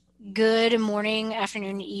Good morning,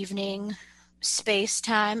 afternoon, evening, space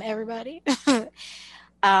time, everybody.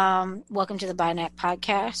 Welcome to the Binac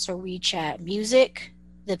Podcast, where we chat music,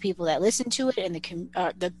 the people that listen to it, and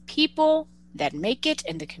the people that make it,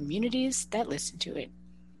 and the communities that listen to it.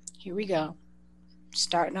 Here we go.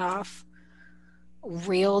 Starting off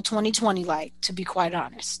real 2020 like, to be quite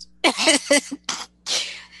honest.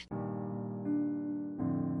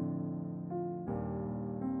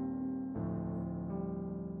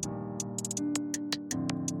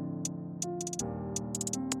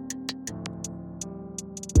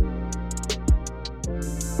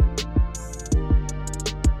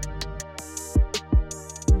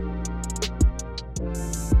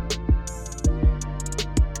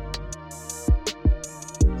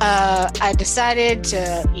 I decided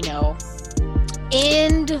to,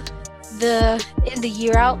 end the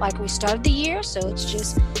year out like we started the year. So it's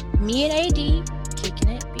just me and AD kicking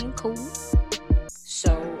it, being cool.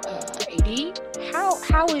 So, AD,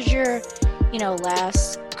 how was your,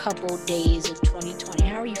 last couple days of 2020?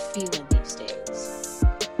 How are you feeling these days?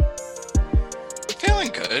 Feeling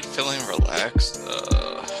good, feeling relaxed,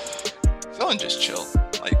 feeling just chill.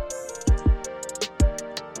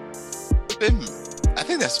 I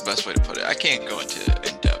think that's the best way to put it. I can't go into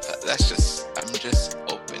in depth. I'm just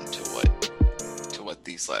open to what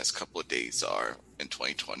these last couple of days are in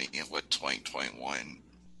 2020 and what 2021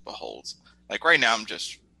 beholds. Like right now, I'm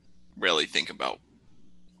just really thinking about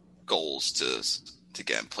goals to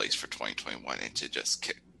get in place for 2021 and to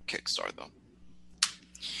just kickstart them.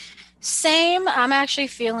 Same. I'm actually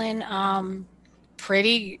feeling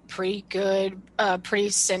pretty good, pretty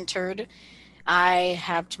centered. I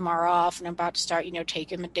have tomorrow off and I'm about to start,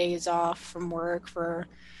 taking my days off from work for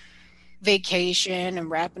vacation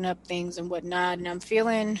and wrapping up things and whatnot. And I'm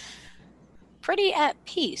feeling pretty at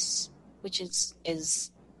peace, which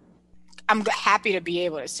is I'm happy to be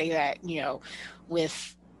able to say that,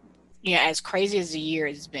 with, as crazy as the year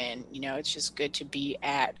has been, it's just good to be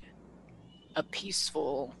at a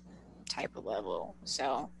peaceful type of level.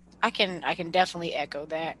 So I can definitely echo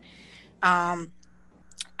that.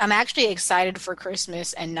 I'm actually excited for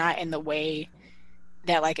Christmas, and not in the way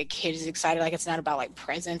that like a kid is excited. Like it's not about like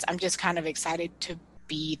presents. I'm just kind of excited to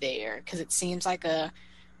be there because it seems like a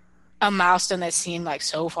milestone that seemed like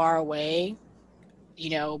so far away,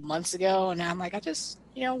 months ago. And now I'm like, I just,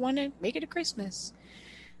 want to make it a Christmas.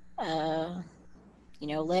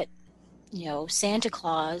 Let, Santa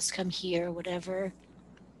Claus come here, whatever.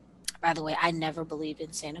 By the way, I never believed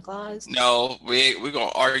in Santa Claus. No, we're gonna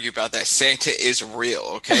argue about that. Santa is real,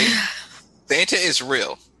 okay? Santa is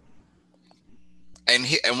real, and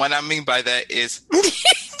what I mean by that is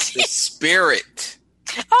the spirit.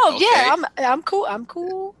 Oh okay? Yeah, I'm cool. I'm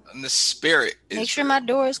cool. And the spirit. Make sure real. My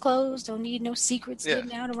door is closed. Don't need no secrets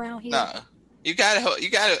getting out around here. Nah, you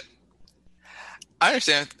gotta. I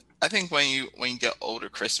understand. I think when you get older,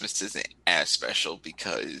 Christmas isn't as special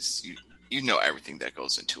because you know everything that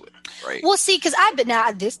goes into it, right? Well, see, because I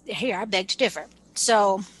beg to differ.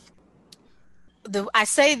 So the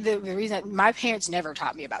reason my parents never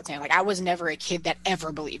taught me about Santa. Like I was never a kid that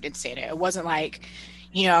ever believed in Santa. It wasn't like,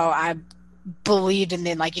 I believed and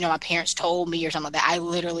then like, my parents told me or something like that. I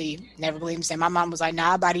literally never believed in Santa. My mom was like,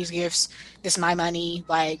 nah, I buy these gifts. This is my money.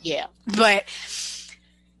 Like, yeah. But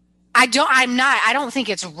I don't think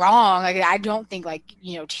it's wrong. Like, I don't think like,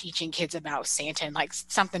 teaching kids about Santa and like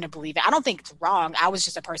something to believe in. I don't think it's wrong. I was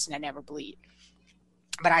just a person that never believed.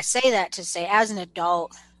 But I say that to say as an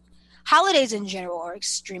adult, holidays in general are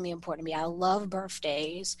extremely important to me. I love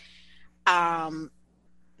birthdays.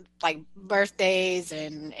 Like birthdays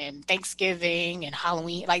and Thanksgiving and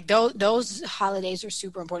Halloween. Like those holidays are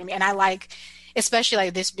super important to me. And I like, especially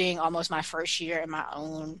like this being almost my first year in my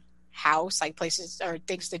own house, like places or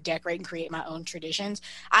things to decorate and create my own traditions.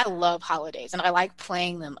 I love holidays and I like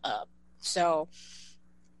playing them up. So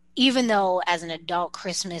even though as an adult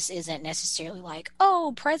Christmas isn't necessarily like,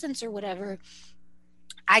 oh, presents or whatever,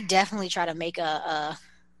 I definitely try to make a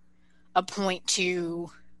point to,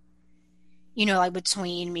 like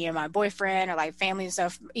between me and my boyfriend or like family and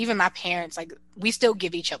stuff, even my parents, like we still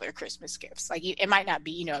give each other Christmas gifts. Like it might not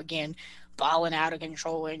be, again, balling out of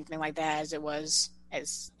control or anything like that as it was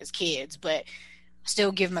as kids, but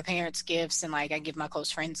still give my parents gifts and like I give my close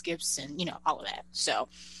friends gifts and all of that. So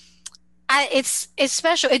it's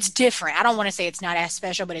special. It's different. I don't want to say it's not as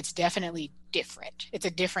special, but it's definitely different. It's a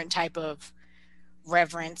different type of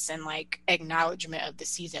reverence and like acknowledgement of the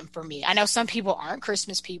season for me. I know some people aren't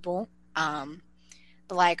Christmas people,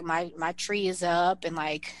 but like my tree is up and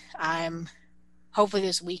like I'm hopefully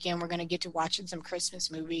this weekend we're gonna get to watching some Christmas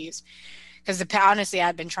movies. Because honestly,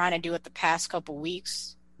 I've been trying to do it the past couple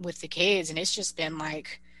weeks with the kids, and it's just been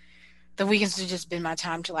like the weekends have just been my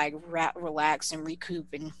time to like relax and recoup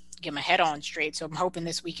and get my head on straight. So I'm hoping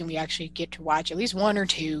this weekend we actually get to watch at least one or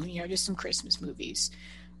two, just some Christmas movies.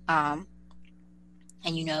 Um,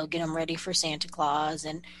 and get them ready for Santa Claus.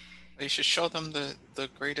 And You should show them the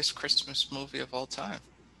greatest Christmas movie of all time,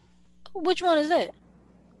 which one is it?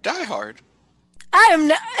 Die Hard.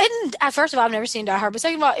 First of all, I've never seen Die Hard, but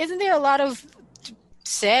second of all, isn't there a lot of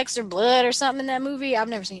sex or blood or something in that movie? I've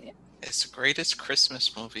never seen it. It's the greatest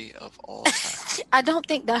Christmas movie of all time. I don't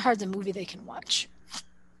think Die Hard's a movie they can watch.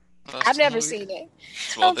 Well, I've never seen it.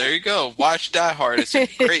 Well, there you go. Watch Die Hard.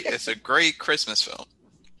 It's a great Christmas film.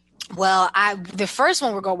 Well, the first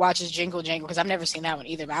one we're gonna watch is Jingle Jangle because I've never seen that one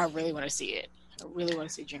either, but I really want to see it. I really want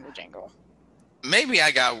to see Jingle Jangle. Maybe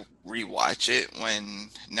I gotta rewatch it when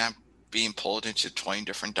not being pulled into 20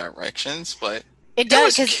 different directions, but it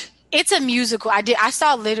does because it's a musical. I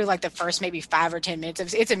saw literally like the first maybe 5 or 10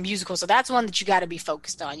 minutes. It's a musical, so that's one that you got to be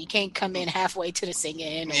focused on. You can't come in halfway to the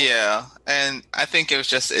singing. Yeah, and I think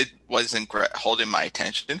it wasn't holding my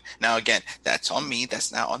attention. Now again, that's on me.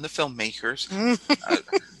 That's not on the filmmakers.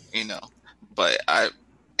 But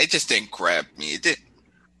it just didn't grab me. It did.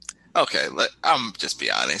 Okay, I'm just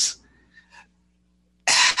be honest.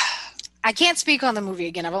 I can't speak on the movie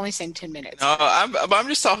again. I've only seen 10 minutes. No, I'm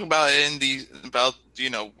just talking about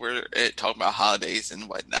we're talking about holidays and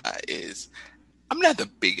whatnot. I'm not the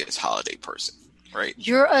biggest holiday person, right?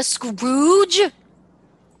 You're a Scrooge?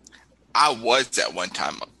 I was at one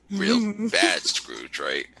time a real bad Scrooge,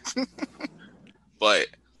 right? But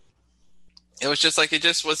it was just like, it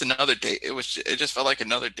just was another date. It just felt like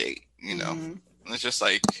another date, It's just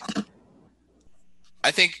like,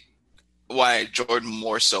 I think what I enjoyed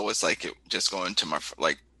more so was like just going to my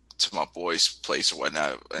boy's place or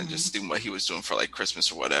whatnot and just seeing what he was doing for like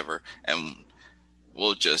Christmas or whatever, and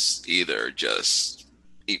we'll just either just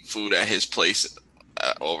eat food at his place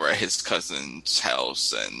over at his cousin's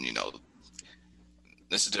house, and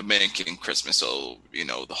this is Dominican Christmas, so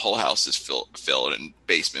the whole house is filled, and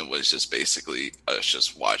basement was just basically us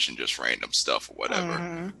just watching just random stuff or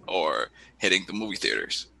whatever, or hitting the movie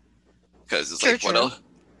theaters, because it's like, what else?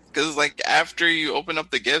 Because it's like after you open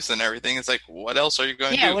up the gifts and everything, it's like, what else are you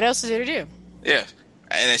going to do? Yeah, what else is there to do? Yeah,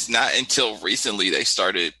 and it's not until recently they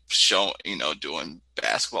started doing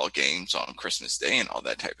basketball games on Christmas Day and all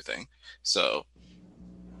that type of thing. So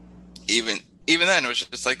even then, it was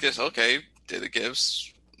just like this. Okay, did the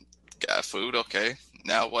gifts, got food. Okay,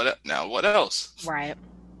 now what? Now what else? Right.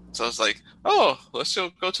 So it's like, oh, let's go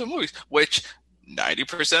to the movies, which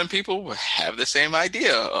 90% of people have the same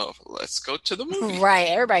idea of, let's go to the movie. Right,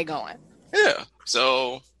 everybody going. Yeah.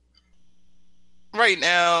 So right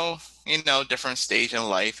now, different stage in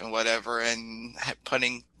life and whatever, and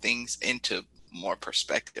putting things into more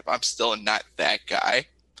perspective. I'm still not that guy,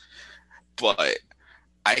 but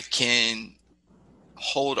I can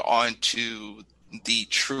hold on to the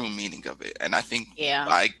true meaning of it. And I think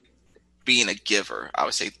by being a giver, I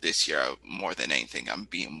would say this year, more than anything, I'm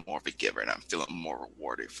being more of a giver, and I'm feeling more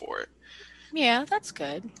rewarded for it. Yeah, that's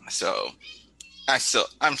good. So I'm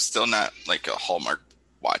still not like a Hallmark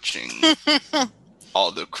watching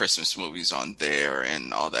all the Christmas movies on there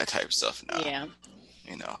and all that type of stuff now. Yeah.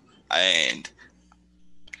 And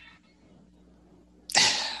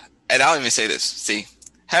I'll even say this. See,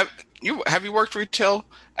 have you worked retail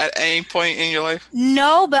at any point in your life?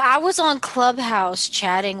 No, but I was on Clubhouse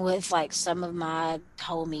chatting with like some of my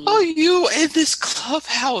homies. Oh, you in this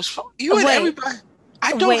Clubhouse? You and everybody?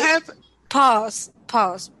 I don't have. Pause.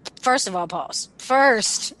 First of all, pause.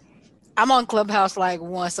 First, I'm on Clubhouse like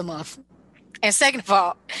once a month. And second of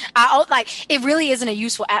all, it really isn't a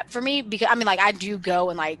useful app for me because I do go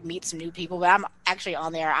and like meet some new people, but I'm actually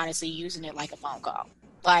on there honestly using it like a phone call.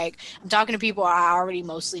 Like, I'm talking to people I already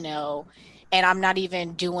mostly know, and I'm not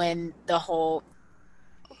even doing the whole,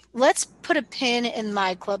 let's put a pin in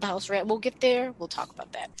my Clubhouse rant. We'll get there. We'll talk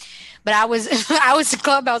about that. But I was in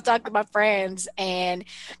Clubhouse talking to my friends, and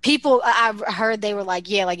people, I heard they were like,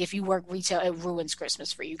 yeah, like if you work retail, it ruins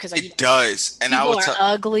Christmas for you. Because it does. And people are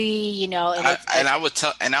ugly, And I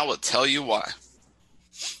would tell you why.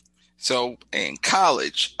 So in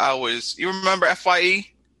college, you remember FYE?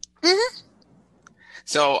 Mm-hmm.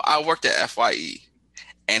 So I worked at FYE,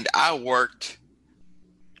 and I worked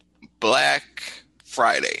Black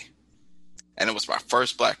Friday, and it was my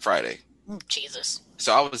first Black Friday. Oh, Jesus.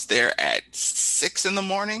 So I was there at 6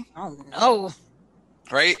 a.m. Oh no!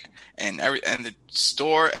 Right, and the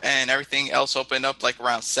store and everything else opened up like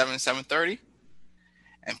around 7:30,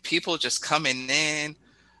 and people just coming in,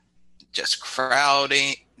 just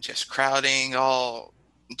crowding, all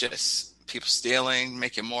just people stealing,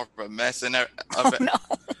 making more of a mess of it. No.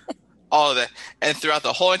 all of that, and throughout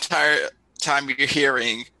the whole entire time you're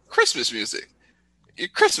hearing Christmas music,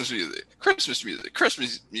 Christmas music, Christmas music,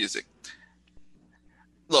 Christmas music.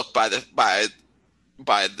 Look, by the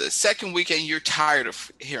second weekend, you're tired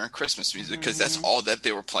of hearing Christmas music because that's Mm-hmm. all that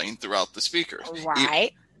they were playing throughout the speakers.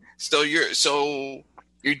 Right.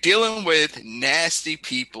 You're dealing with nasty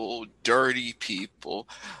people, dirty people,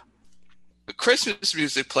 Christmas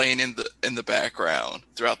music playing in the background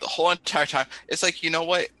throughout the whole entire time. It's like, you know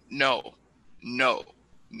what? No, no,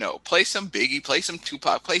 no. Play some Biggie, play some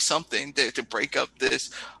Tupac, play something to break up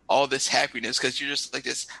all this happiness, because you're just like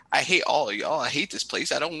this. I hate all of y'all. I hate this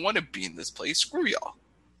place. I don't want to be in this place. Screw y'all.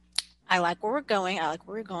 I like where we're going. I like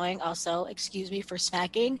where we're going. Also, excuse me for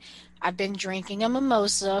snacking. I've been drinking a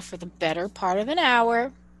mimosa for the better part of an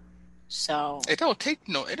hour. So, It don't take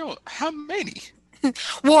no. It don't. How many?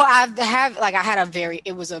 well, I had a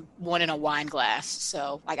it was a one in a wine glass.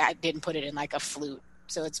 So, like, I didn't put it in like a flute.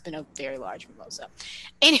 So it's been a very large mimosa.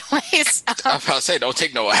 Anyways, I was about to say, don't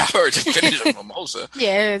take no hour to finish a mimosa.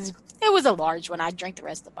 yeah, it was a large one. I drank the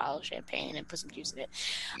rest of the bottle of champagne and put some juice in it.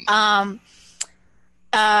 Um,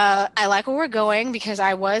 I like where we're going because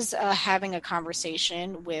I was having a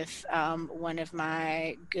conversation with one of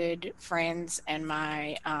my good friends and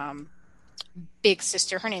my big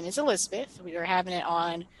sister. Her name is Elizabeth. We were having it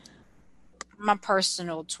on my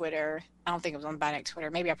personal Twitter. I don't think it was on Bidex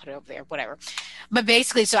Twitter. Maybe I put it over there, whatever. But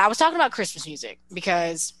basically, so I was talking about Christmas music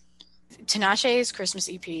because Tinashe's Christmas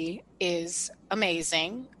EP is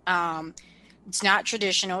amazing. It's not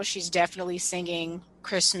traditional. She's definitely singing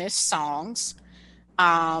Christmas songs.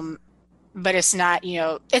 But it's not,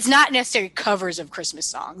 it's not necessarily covers of Christmas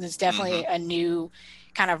songs. It's definitely a new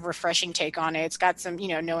kind of refreshing take on it. It's got some,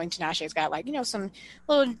 knowing Tinashe, it's got like, some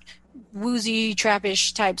little woozy,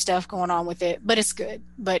 trappish type stuff going on with it, but it's good.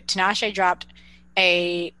 But Tinashe dropped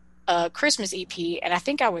a Christmas EP, and I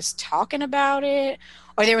think I was talking about it,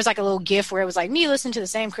 or there was like a little gif where it was like me listening to the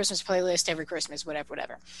same Christmas playlist every Christmas,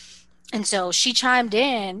 whatever. And so she chimed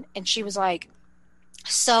in and she was like,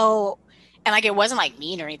 so, and like it wasn't like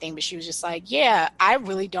mean or anything, but she was just like, yeah, I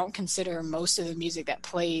really don't consider most of the music that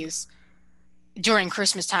plays during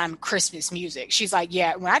Christmas time Christmas music. She's like,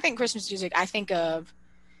 yeah, when I think Christmas music, I think of,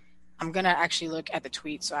 I'm gonna actually look at the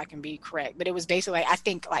tweet so I can be correct, but it was basically like, I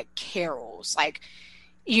think like carols, like,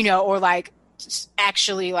 or like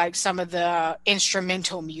actually like some of the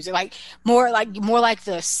instrumental music, like more like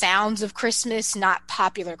the sounds of Christmas, not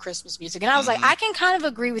popular Christmas music. And I was like, I can kind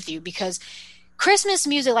of agree with you because Christmas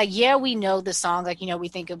music, like, yeah, we know the songs, like, we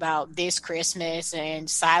think about This Christmas and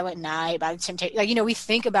Silent Night by the Temptation, like, we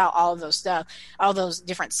think about all of those stuff, all those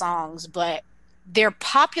different songs, but they're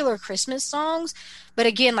popular Christmas songs. But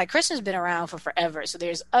again, like, Christmas has been around for forever, so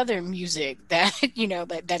there's other music that,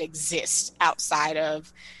 that exists outside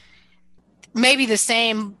of maybe the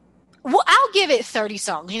same. Well, I'll give it 30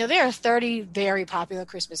 songs. There are 30 very popular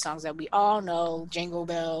Christmas songs that we all know, Jingle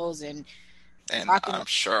Bells and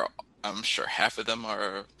I'm sure half of them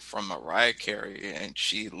are from Mariah Carey, and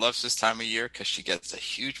she loves this time of year because she gets a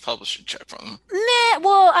huge publishing check from them. Nah,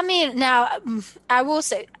 well, I mean, now I will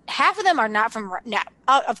say half of them are not from. Now,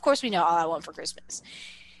 of course, we know All I Want for Christmas.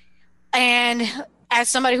 And as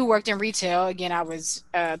somebody who worked in retail, again, I was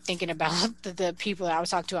thinking about the people that I was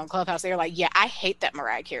talking to on Clubhouse. They were like, "Yeah, I hate that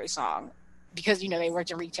Mariah Carey song because they worked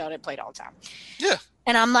in retail and it played all the time." Yeah,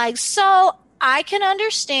 and I'm like, so I can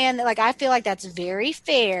understand that. Like, I feel like that's very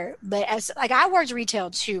fair. But as like I worked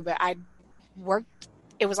retail too, but I worked.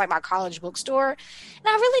 It was like my college bookstore, and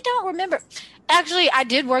I really don't remember. Actually, I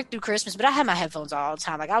did work through Christmas, but I had my headphones on all the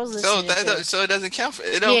time. Like I was listening. So it doesn't count for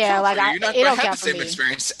it. Yeah, like you're not going to have the same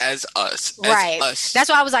experience as us. Right. Us.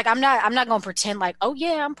 That's why I was like, I'm not going to pretend like, oh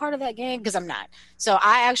yeah, I'm part of that gang, because I'm not. So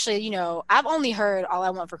I actually, I've only heard All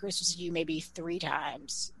I Want for Christmas Is You maybe 3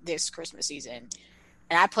 times this Christmas season.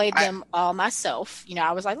 And I played them all myself.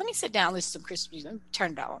 I was like, let me sit down, listen to some Christmas music, and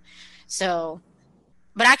turn it on. So,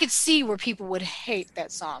 but I could see where people would hate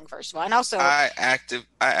that song, first of all. And also, I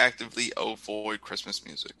actively avoid Christmas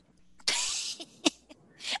music.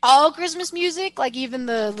 all Christmas music, like even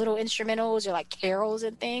the little instrumentals or like carols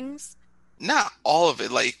and things. Not all of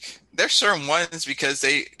it. Like there's certain ones because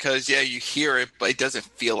you hear it, but it doesn't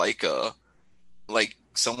feel like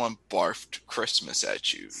someone barfed Christmas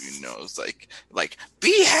at you. It's like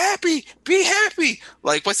be happy.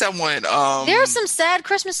 Like what's that one? There are some sad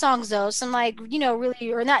Christmas songs though. Some like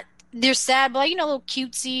really, or not. They're sad, but like, a little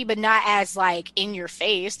cutesy, but not as like in your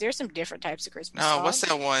face. There's some different types of Christmas songs. What's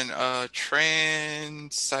that one?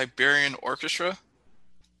 Trans-Siberian Orchestra.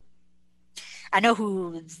 I know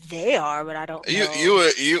who they are, but I don't know.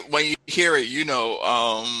 You when you hear it,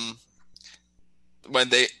 when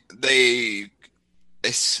they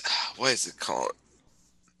it's what is it called?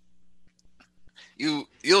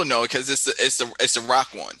 You'll know because it's the rock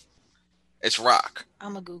one. It's rock.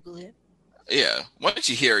 I'm gonna Google it. Yeah. Once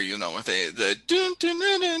you hear it, you know what the dun, dun,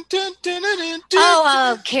 dun, dun, dun, dun, dun, dun,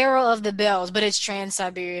 Oh, dun. Carol of the Bells, but it's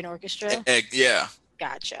Trans-Siberian Orchestra. Yeah.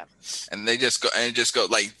 Gotcha. And they just go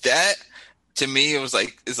like that. To me, it's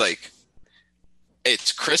like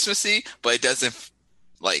it's Christmassy, but it doesn't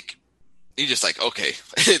like you just like okay,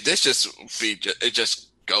 this just it just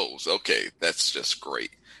goes okay. That's just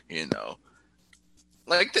great, you know.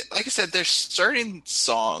 Like I said, there's certain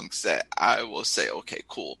songs that I will say okay,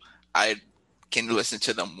 cool. I can listen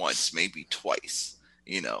to them once, maybe twice,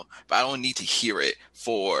 you know, but I don't need to hear it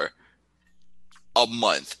for a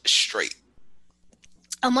month straight.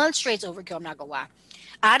 A month straight's overkill. I'm not gonna lie.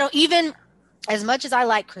 I don't even. As much as I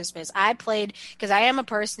like Christmas, I played because I am a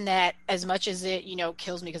person that, as much as it,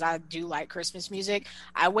 kills me because I do like Christmas music,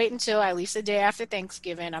 I wait until at least a day after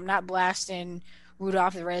Thanksgiving. I'm not blasting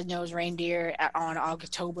Rudolph the Red-Nosed Reindeer on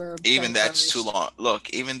October Even that's too 31st. long. Look,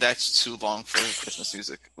 even that's too long for Christmas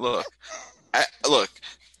music. Look.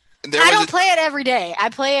 There I was don't play it every day. I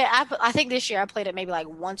play it. I think this year I played it maybe like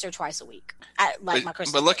once or twice a week. Like my but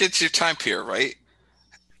Christmas look list. at your time period, right?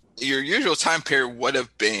 Your usual time period would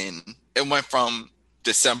have been it went from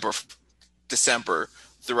December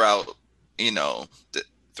throughout, you know,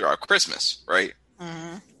 throughout Christmas, right?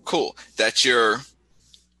 Hmm. Cool. That's your.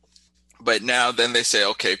 But now then they say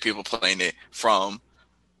okay, people playing it from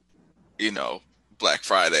you know Black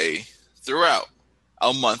Friday throughout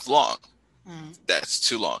a month long. Hmm. That's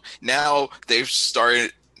too long. Now they've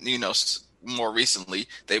started, more recently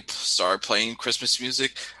they started playing Christmas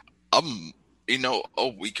music, um, a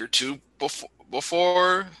week or two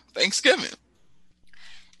before Thanksgiving.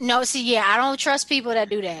 No, see, yeah, I don't trust people that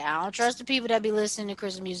do that. I don't trust the people that be listening to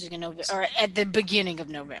Christmas music in November or at the beginning of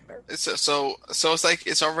November. So it's like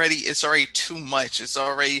it's already too much. It's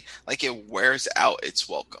already like it wears out its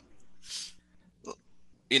welcome.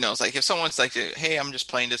 It's like if someone's like, "Hey, I'm just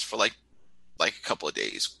playing this for like a couple of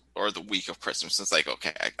days or the week of Christmas," it's like,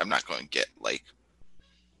 okay, I'm not going to get like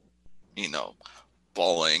you know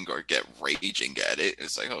bawling or get raging at it.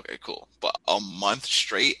 It's like, okay, cool. But a month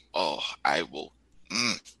straight, oh, I will.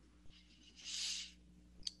 Mm,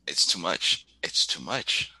 it's too much. It's too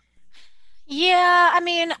much. Yeah, I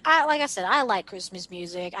mean, I like I said, I like Christmas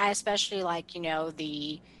music. I especially like,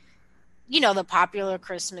 the popular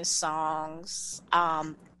Christmas songs.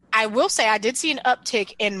 I will say I did see an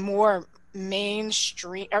uptick in more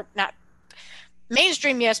mainstream or not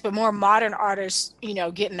mainstream, yes, but more modern artists,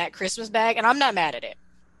 getting that Christmas bag, and I'm not mad at it.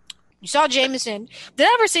 You saw Jameson. Did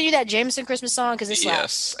I ever send you that Jameson Christmas song? Because it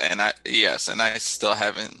slaps. Yes, and I still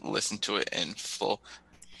haven't listened to it in full.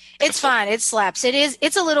 In It's full. fine. It slaps. It is.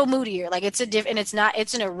 It's a little moodier. Like it's a different. It's not.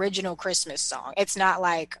 It's an original Christmas song. It's not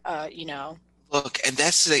like Look, and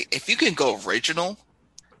that's the if you can go original,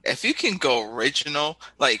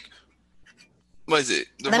 like what is it?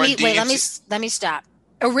 The Let Run me wait. Let me DMC. let me stop.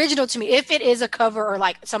 Original to me. If it is a cover or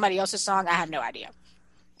like somebody else's song, I have no idea.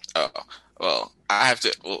 Oh, well, I have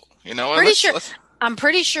to. Well, you know what? Pretty sure. I'm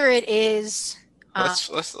pretty sure it is. Uh,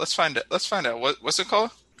 Let's find it. Let's find out what's it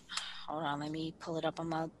called? Hold on. Let me pull it up on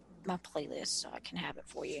my playlist so I can have it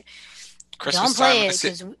for you. Don't Christmas time play it is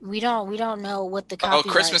here. because we don't know what the Oh, copyright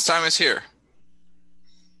Christmas time is here.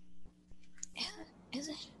 is.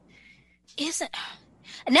 It is it?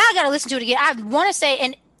 Now I gotta listen to it again. I want to say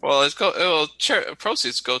and Well, let's go. Well,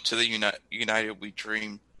 proceeds go to the United We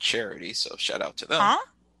Dream charity. So shout out to them. huh?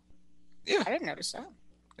 Yeah, I didn't notice that.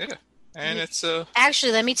 yeah, and Yeah. it's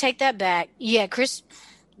Actually, let me take that back. Yeah, Chris,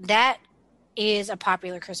 that is a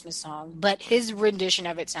popular Christmas song, but his rendition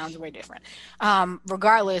of it sounds way different.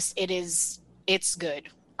 Regardless, it's good.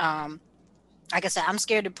 Like I said, I'm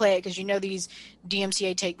scared to play it because these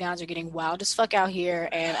DMCA takedowns are getting wild as fuck out here,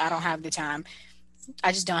 and I don't have the time.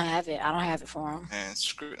 I just don't have it. I don't have it for them. man,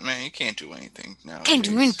 screw man, you can't do anything Can't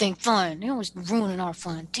do nowadays. anything fun. They're always ruining our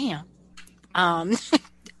fun. Damn. Um,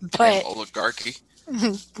 Damn but oligarchy.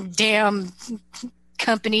 damn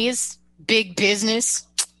companies, big business.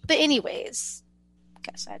 But anyways,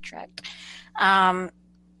 got sidetracked. Um,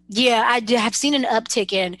 yeah, have seen an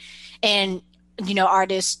uptick in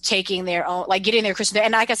artists taking their own, like getting their Christmas.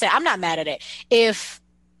 And like I said, I'm not mad at it. If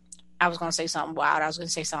I was gonna say something wild, I was gonna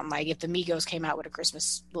say something like if the Migos came out with a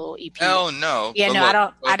Christmas little EP. Hell no. Yeah, But no, I look,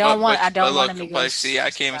 don't. I don't want. I don't want a but Migos see, I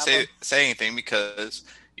can't even Christmas album. say anything because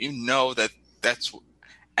you know that's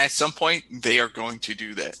at some point they are going to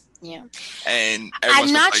do that, Yeah, and I'm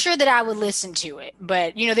everyone's not like, sure that I would listen to it,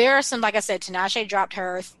 but there are some. Like I said, Tinashe dropped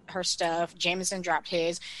her stuff. Jameson dropped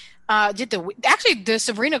his. The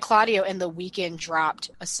Sabrina Claudio and The Weeknd dropped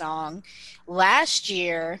a song last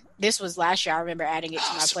year. This was last year. I remember adding it to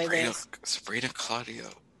Oh, my playlist. Sabrina Claudio.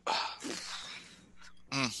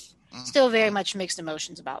 Mm, Still very mm. much mixed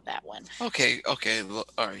emotions about that one. Okay, all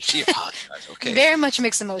right. She apologized. Okay, Very much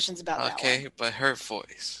mixed emotions about that one. okay, but her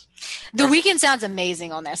voice, The her Weeknd voice. sounds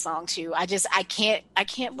amazing on that song too. I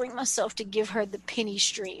can't bring myself to give her the penny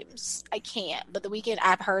streams. I can't. But The Weeknd,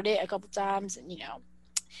 I've heard it a couple times, and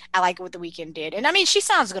I like what The Weeknd did. And I mean, she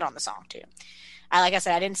sounds good on the song too. Like I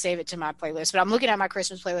said, I didn't save it to my playlist, but I'm looking at my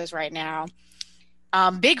Christmas playlist right now.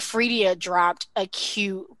 Big Freedia dropped a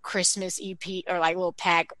cute Christmas EP or like little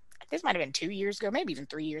pack. This might have been 2 years ago, maybe even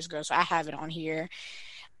 3 years ago. So I have it on here.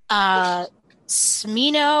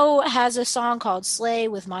 Smino has a song called Slay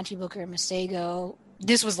with Monty Booker and Masego.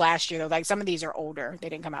 This was last year though. Like some of these are older. They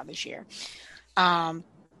didn't come out this year. But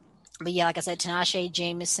yeah, like I said, Tinashe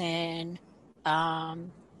Jameson,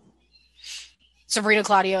 Sabrina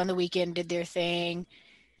Claudio and The Weeknd did their thing.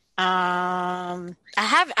 I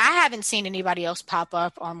haven't seen anybody else pop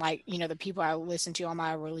up on like the people I listen to on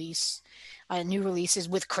my new releases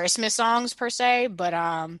with Christmas songs per se, but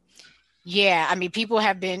yeah, I mean people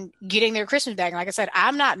have been getting their Christmas back, and like I said,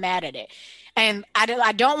 I'm not mad at it. And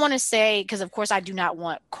I don't want to say, because of course I do not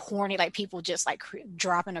want corny, like people just like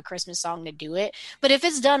dropping a Christmas song to do it. But if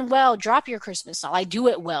it's done well, drop your Christmas song. Like do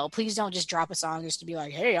it well. Please don't just drop a song just to be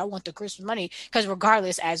like, hey, I want the Christmas money. Because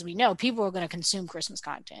regardless, as we know, people are going to consume Christmas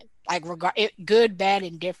content. Like good, bad,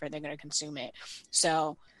 and different, they're going to consume it.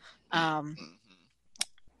 So I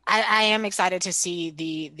am excited to see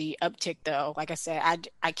the uptick though. Like I said,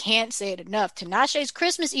 I can't say it enough. Tinashe's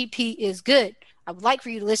Christmas EP is good. I would like for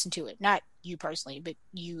you to listen to it. Not you personally, but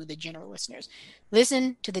you, the general listeners.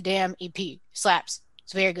 Listen to the damn EP. Slaps.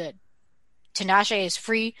 It's very good. Tinashe is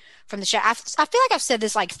free from the shackles. I feel like I've said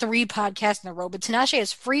this like 3 podcasts in a row, but Tinashe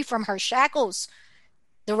is free from her shackles.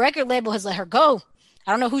 The record label has let her go.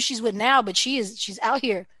 I don't know who she's with now, but she's out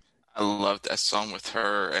here. I love that song with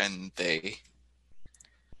her and they.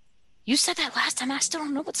 You said that last time. I still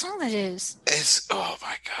don't know what song that is. It's oh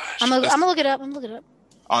my I'm gosh. gonna look it up. I'm gonna look it up.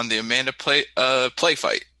 On the Amanda play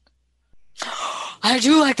fight. I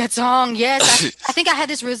do like that song. Yes, I think I had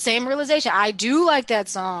this same realization. I do like that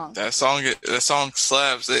song. That song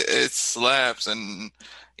slaps. It slaps, and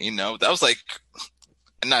that was like.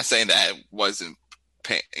 I'm not saying that it wasn't,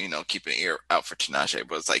 keeping an ear out for Tinashe,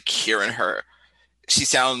 but it's like hearing her. She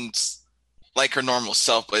sounds like her normal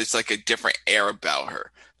self, but it's like a different air about her.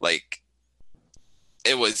 Like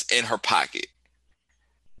it was in her pocket.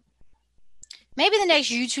 Maybe the next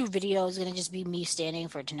YouTube video is going to just be me standing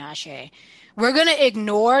for Tinashe. We're going to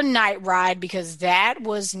ignore Night Ride because that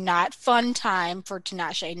was not fun time for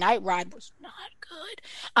Tinashe. Night Ride was not good.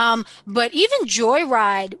 But even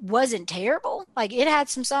Joyride wasn't terrible. Like it had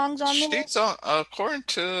some songs on there. She's on, according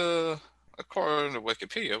to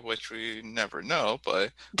Wikipedia, which we never know,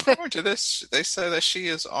 but according to this, they say that she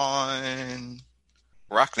is on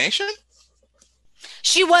Rock Nation.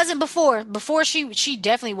 She wasn't before. Before she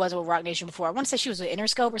definitely was with Rock Nation before. I want to say she was with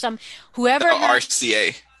Interscope or something.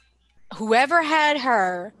 RCA. Whoever had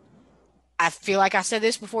her, I feel like I said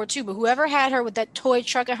this before too, but whoever had her with that toy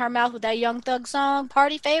truck in her mouth with that Young Thug song,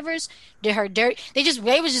 Party Favors, did her dirty. They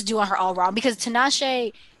was just doing her all wrong because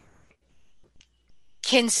Tinashe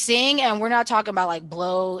can sing, and we're not talking about like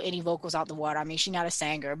blow any vocals out the water. I mean, she's not a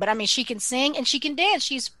singer, but I mean, she can sing and she can dance.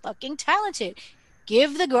 She's fucking talented.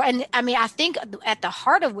 Give the girl, and I mean, I think at the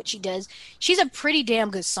heart of what she does, she's a pretty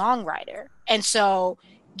damn good songwriter. And so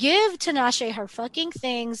give Tinashe her fucking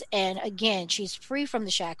things, and again, she's free from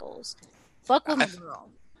the shackles. Fuck with my girl.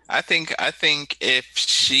 I think if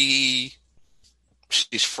she's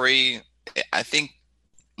free, I think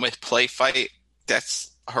with Play Fight,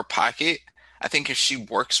 that's her pocket. I think if she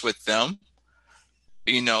works with them,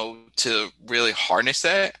 to really harness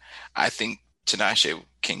that, I think Tinashe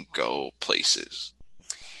can go places.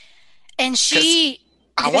 And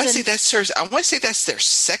I want to say that's their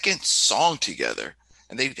second song together,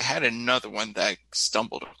 and they had another one that I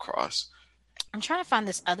stumbled across. I'm trying to find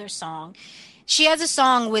this other song. She has a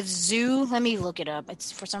song with Zoo. Let me look it up.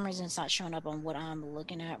 It's for some reason it's not showing up on what I'm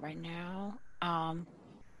looking at right now.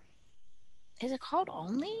 Is it called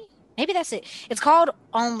Only? Maybe that's it. It's called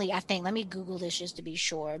Only, I think. Let me Google this just to be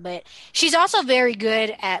sure. But she's also very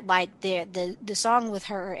good at like the song with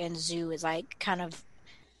her and Zoo is like kind of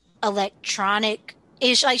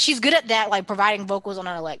electronic-ish. Like she's good at that, like providing vocals on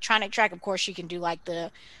an electronic track. Of course, she can do like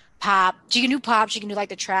the pop. She can do pop. She can do like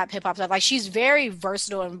the trap, hip hop stuff. Like she's very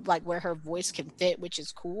versatile and like where her voice can fit, which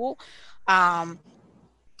is cool. But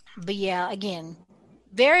yeah, again,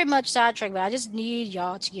 very much sidetracked. But I just need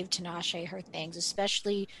y'all to give Tinashe her things,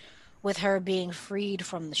 especially with her being freed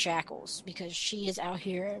from the shackles because she is out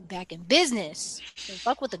here back in business. So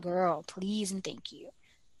fuck with the girl, please and thank you.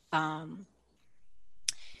 Um,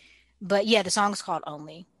 but yeah, the song's called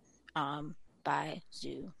Only, by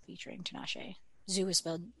Zoo featuring Tinashe. Zoo is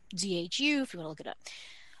spelled ZHU if you want to look it up.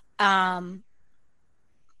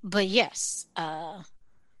 But yes,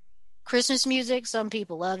 Christmas music, some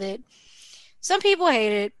people love it. Some people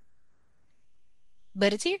hate it,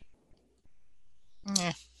 but it's here.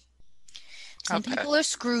 Yeah, Some okay. people are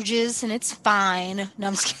Scrooges, and it's fine. No,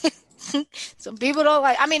 I'm just kidding. Some people don't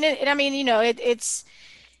like. I mean, I mean, it's.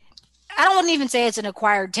 I don't want to even say it's an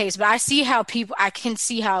acquired taste, but I see how people. I can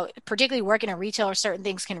see how, particularly working in retail, or certain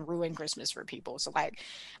things can ruin Christmas for people. So, like,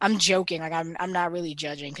 I'm joking. Like, I'm not really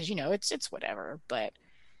judging because it's whatever. But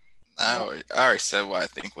yeah, I already said what I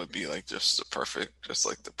think would be like just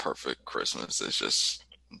like the perfect Christmas is just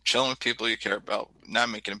chilling with people you care about, not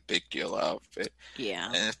making a big deal out of it. yeah,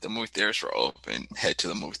 And if the movie theaters were open, head to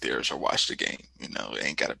the movie theaters or watch the game. It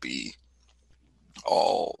ain't gotta be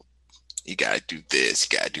all. You gotta do this,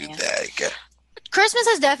 you gotta do yeah. that. Christmas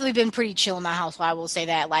has definitely been pretty chill in my house. I will say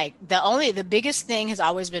that. Like the biggest thing has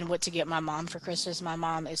always been what to get my mom for Christmas. My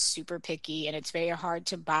mom is super picky, and it's very hard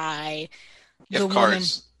to buy the Gift woman.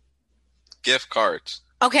 cards, gift cards.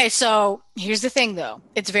 Okay, so here's the thing though.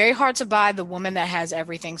 It's very hard to buy the woman that has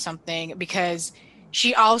everything something because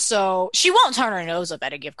she won't turn her nose up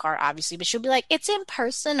at a gift card, obviously, but she'll be like, it's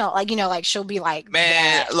impersonal. Like, like she'll be like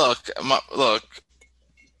Man, that.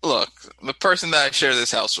 look. The person that I share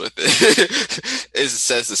this house with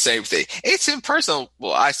says the same thing. It's impersonal.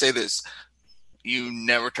 Well, I say this: you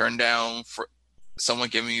never turn down for someone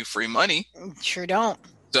giving you free money. Sure don't.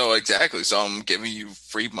 So exactly. So I'm giving you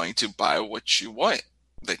free money to buy what you want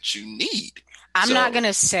that you need. I'm not So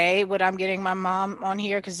gonna say what I'm getting my mom on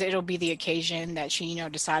here because it'll be the occasion that she,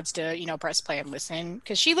 decides to, press play and listen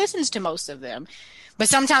because she listens to most of them, but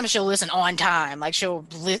sometimes she'll listen on time. Like she'll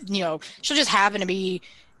just happen to be,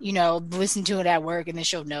 listen to it at work and then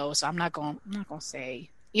she'll know. So I'm not gonna say,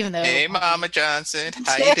 even though it'll hey, probably Mama Johnson,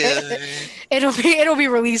 how you doing? it'll be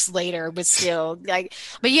released later, but still, like,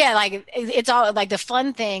 but yeah, like it's all like the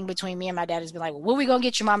fun thing between me and my dad has been like, what are we gonna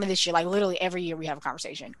get your mama this year? Like literally every year we have a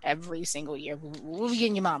conversation, every single year. What are we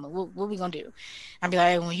getting your mama? What are we gonna do? I'd be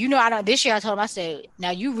like, well, I don't. This year I told him, I said,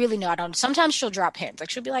 now you really know I don't. Sometimes she'll drop hints, like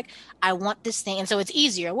she'll be like, I want this thing, and so it's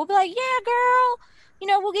easier. We'll be like, yeah, girl,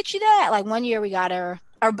 we'll get you that. Like one year we got her,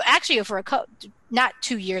 or actually for a couple, not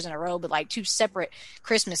 2 years in a row, but like two separate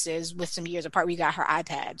Christmases with some years apart, we got her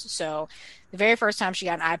iPads. So the very first time she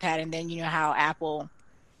got an iPad, and then you know how Apple,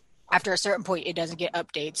 after a certain point, it doesn't get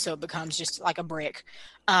updates, so it becomes just like a brick.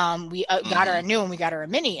 We got her a Mm-hmm. new one. We got her a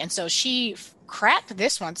mini, and so she cracked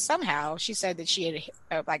this one somehow. She said that she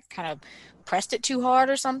had like kind of pressed it too hard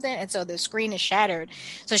or something, and so the screen is shattered.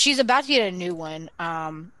 So she's about to get a new one.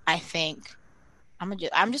 I think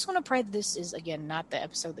I'm just gonna pray that this is again not the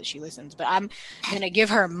episode that she listens, but I'm gonna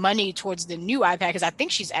give her money towards the new iPad because I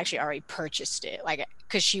think she's actually already purchased it. Like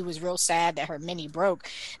because she was real sad that her mini broke.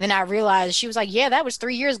 And then I realized she was like, "Yeah, that was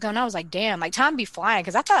 3 years ago," and I was like, "Damn, like time be flying."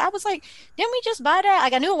 Because I was like, "Didn't we just buy that?"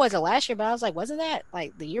 Like I knew it wasn't last year, but I was like, "Wasn't that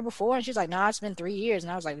like the year before?" And she was like, "No, it's been 3 years,"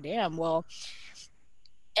 and I was like, "Damn, well."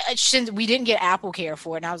 Since we didn't get Apple Care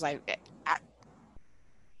for it, and I was like,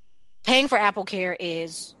 paying for Apple Care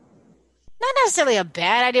is not necessarily a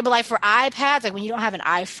bad idea, but like for iPads, like when you don't have an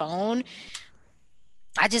iPhone,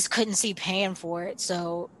 I just couldn't see paying for it.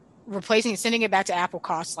 So sending it back to Apple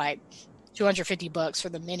costs like $250 for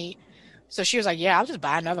the mini. So she was like, "Yeah, I'll just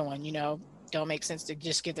buy another one." Don't make sense to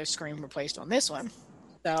just get their screen replaced on this one.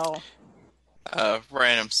 So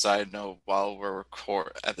Random side note: while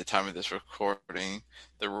at the time of this recording,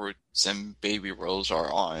 the Roots and Baby Rose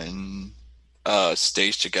are on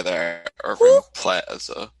stage together at who Irving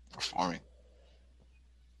Plaza performing.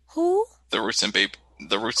 who? The Roots and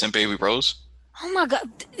Baby Rose. Oh my God,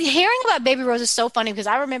 hearing about Baby Rose is so funny because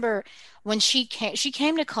I remember when she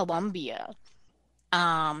came to Columbia.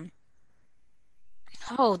 Um,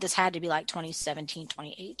 oh, this had to be like 2017,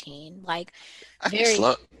 2018. Like I just very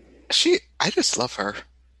love I just love her.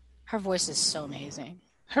 her voice is so amazing.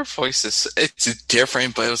 Her voice it's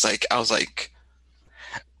different, but it was like I was like,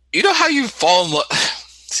 you know how you fall in love.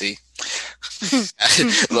 See,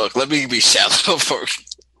 look, let me be shallow for.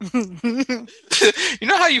 You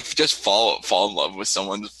know how you just fall in love with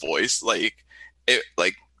someone's voice, like it,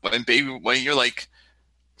 like when you're like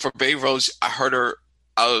for Baby Rose, I heard her.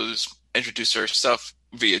 I was introduced to her stuff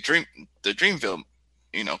via the Dreamville,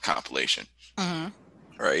 compilation, Mhm.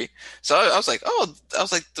 right? So I was like, oh, I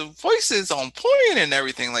was like, the voice is on point and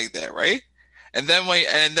everything like that, right? And then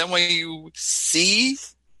when you see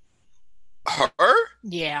her,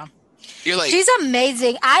 Yeah. You're like, She's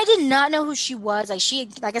amazing. I did not know who she was.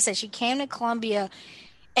 Like I said, she came to Columbia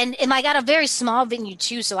and like at a very small venue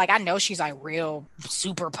too. So like I know she's like real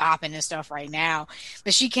super popping and stuff right now.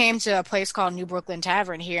 But she came to a place called New Brooklyn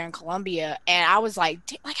Tavern here in Columbia, and I was like,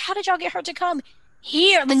 how did y'all get her to come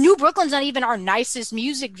here? The New Brooklyn's not even our nicest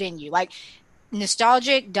music venue. Like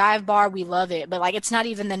nostalgic dive bar, we love it, but like it's not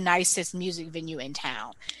even the nicest music venue in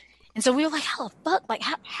town. And so we were like, how the fuck? Like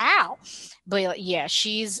how? But yeah,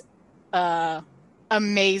 she's uh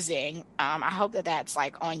amazing. I hope that that's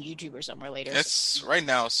like on YouTube or somewhere later. it's right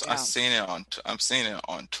now. So Yeah. I'm seeing it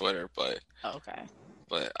on Twitter, Okay.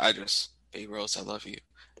 but I just, hey Rose, I love you.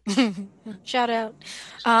 Shout out.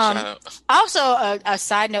 Shout Um, out. Also, a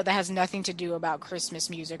side note that has nothing to do about Christmas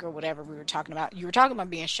music or whatever we were talking about. You were talking about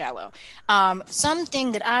being shallow.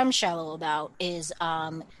 Something that I'm shallow about is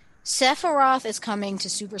Sephiroth is coming to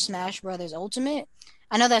Super Smash Brothers Ultimate.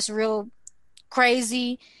 I know that's real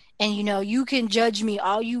crazy, and you can judge me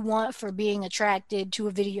all you want for being attracted to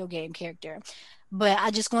a video game character. But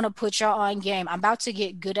I just want to put y'all on game. I'm about to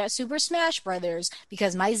get good at Super Smash Brothers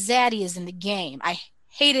because my Zaddy is in the game. I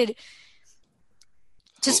hated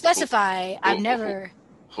to Who, specify. I've who, never.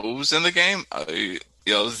 who's in the game?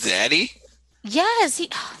 Yo, Zaddy? Yes,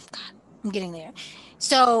 oh, God, I'm getting there.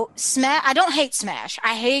 So Smash. I don't hate Smash.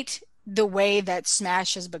 I hate the way that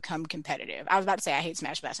Smash has become competitive. I was about to say I hate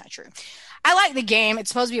Smash, but that's not true. I like the game. It's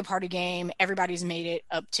supposed to be a party game. Everybody's made it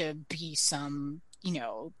up to be some,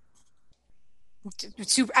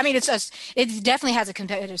 super. I mean, it definitely has a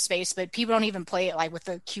competitive space, but people don't even play it like with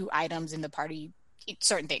the cute items in the party,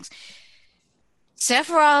 certain things.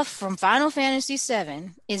 Sephiroth from Final Fantasy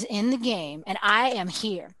VII is in the game, and I am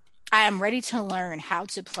here. I am ready to learn how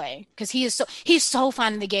to play because he's so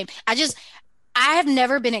fun in the game. I have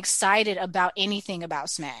never been excited about anything about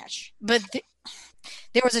Smash, but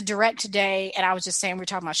there was a direct today, and I was just saying we're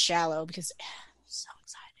talking about shallow because I'm so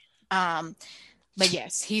excited. But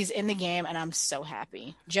yes, he's in the game, and I'm so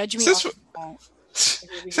happy. Judge me Since off.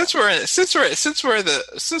 since we're since we're since we're the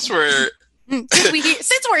since we're Since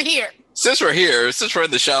we're here. since we're here, since we're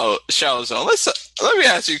in the shallow zone, let me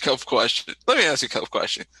ask you a couple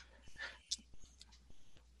questions.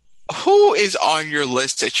 Who is on your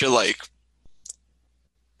list that you're like,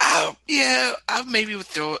 oh yeah, I maybe would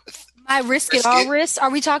throw My risk it all risks. Are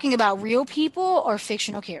we talking about real people or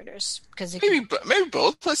fictional characters? Because maybe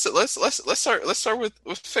both. Let's start with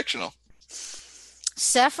fictional.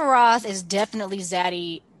 Sephiroth is definitely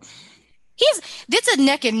Zaddy. It's a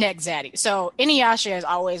neck and neck Zaddy. So Inuyasha is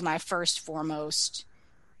always my first foremost.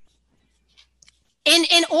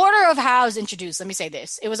 In order of how I was introduced, let me say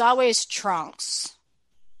this: it was always Trunks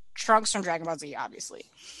from Dragon Ball Z, obviously.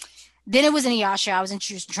 Then it was Inuyasha. I was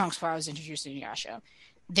introduced to Trunks before I was introduced to Inuyasha.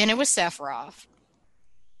 Then it was Sephiroth.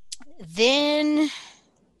 Then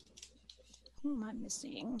who am I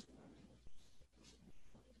missing?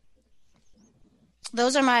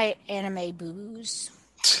 Those are my anime boo-boos.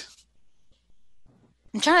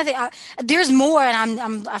 I'm trying to think. There's more,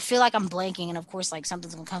 and I feel like I'm blanking, and of course, like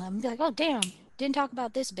something's gonna come up and be like, "Oh, damn, didn't talk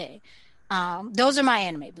about this bay." Those are my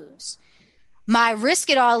anime boos. My risk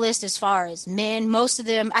it all list as far as men, most of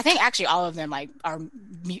them, I think actually all of them like are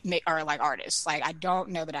like artists. Like I don't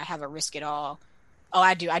know that I have a risk it all. Oh,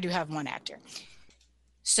 I do. I do have one actor.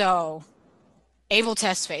 So, Abel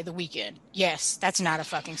Tesfaye, The Weeknd. Yes, that's not a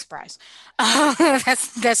fucking surprise.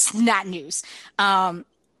 That's not news.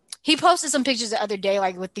 He posted some pictures the other day,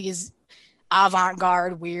 like with these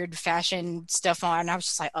avant-garde, weird fashion stuff on. And I was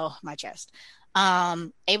just like, oh, my chest.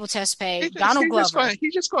 Abel Tesfaye, Donald Glover.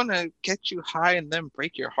 He's just going to get you high and then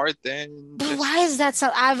break your heart. Then, but why is that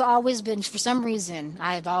so? I've always been, for some reason,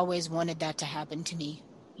 I've always wanted that to happen to me.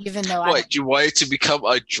 Even though you wanted to become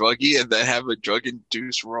a druggie and then have a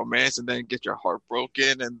drug-induced romance and then get your heart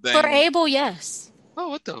broken and then for Abel, yes. Oh,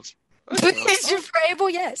 what the? For Abel,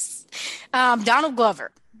 yes. Donald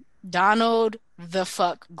Glover. Donald the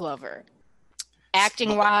fuck Glover.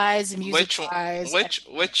 Acting wise, music wise.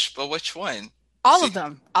 Which one? All of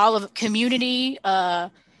them. All of Community,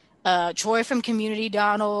 Troy from Community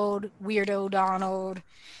Donald, Weirdo Donald,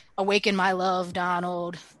 Awaken My Love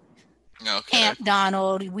Donald, okay. Camp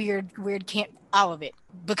Donald, weird camp, all of it.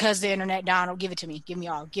 Because the internet Donald, give it to me. Give me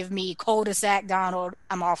all. Give me cul-de-sac Donald.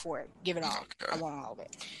 I'm all for it. Give it all. Okay. I want all of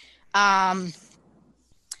it.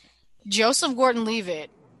 Joseph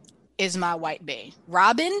Gordon-Levitt is my white bae.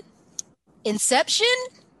 Robin, Inception,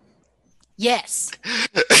 yes.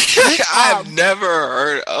 I've never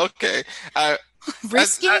heard. Okay,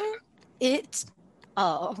 Risking it.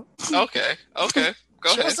 Oh. Okay. Go ahead.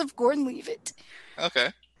 Joseph Gordon-Levitt. Okay.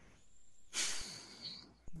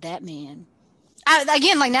 That man.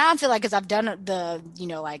 Again, like now I feel like because I've done the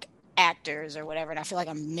like actors or whatever, and I feel like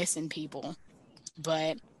I'm missing people.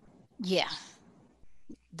 But yeah,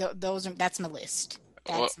 that's my list.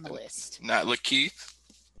 Well, That's my list. not Lakeith.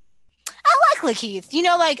 I like Lakeith. You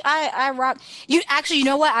know, like I rock. You actually, you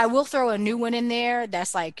know what? I will throw a new one in there.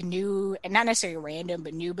 That's like new and not necessarily random,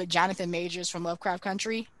 but new. But Jonathan Majors from Lovecraft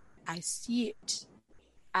Country. I see it.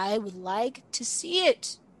 I would like to see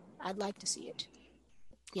it. I'd like to see it.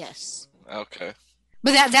 Yes. Okay.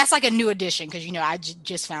 But that's like a new addition because you know I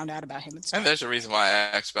just found out about him and stuff. And there's a reason why I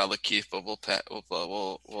asked about Lakeith, but we'll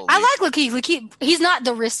I leave. like Lakeith. Lakeith, he's not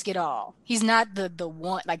the risk at all. He's not the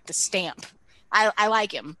one like the stamp. I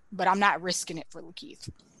like him, but I'm not risking it for Lakeith.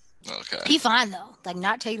 Okay. He's fine though. Like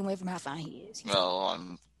not taking away from how fine he is.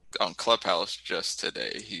 Well, on Clubhouse just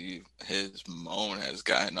today, his moan has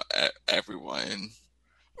gotten everyone.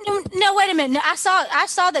 No, wait a minute. No, I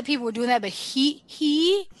saw that people were doing that, but he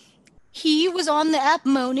was on the app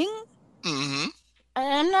moaning. Mm-hmm.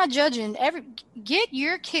 I'm not judging. Get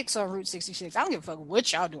your kicks on Route 66. I don't give a fuck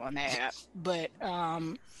what y'all do on that app. But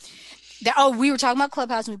we were talking about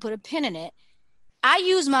Clubhouse and we put a pin in it. I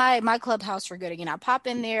use my Clubhouse for good again. I pop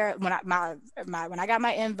in there when I got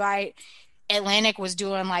my invite. Atlantic was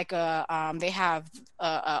doing like they have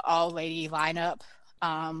a all lady lineup,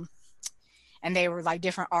 and they were like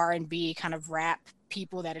different R&B kind of rap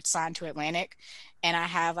people that had signed to Atlantic, and I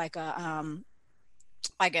have like an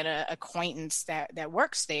acquaintance that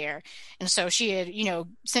works there, and so she had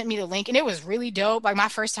sent me the link, and it was really dope. Like my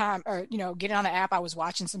first time, or getting on the app, I was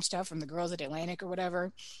watching some stuff from the girls at Atlantic or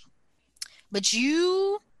whatever. But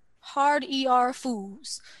you hard ER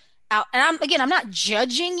fools out, and I'm not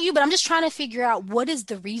judging you, but I'm just trying to figure out what is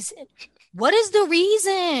the reason. What is the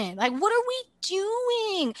reason? Like, what are we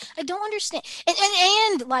doing? I don't understand.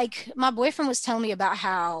 And like my boyfriend was telling me about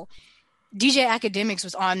how DJ Academics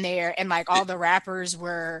was on there and like all the rappers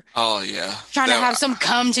were trying to have some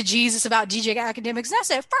come to Jesus about DJ Academics. And I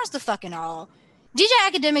said, first of fucking all, DJ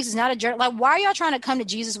Academics is not a jerk. Like, why are y'all trying to come to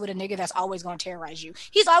Jesus with a nigga that's always going to terrorize you?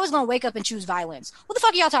 He's always going to wake up and choose violence. What the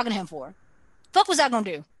fuck are y'all talking to him for? Fuck was that going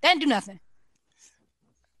to do? That didn't do nothing.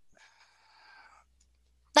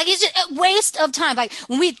 Like, it's just a waste of time. Like,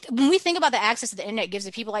 when we think about the access that the internet gives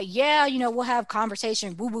to people, like, yeah, we'll have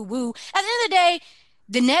conversation, woo, woo, woo. At the end of the day,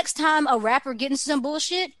 the next time a rapper gets into some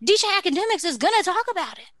bullshit, DJ Academics is going to talk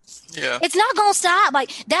about it. Yeah. It's not going to stop.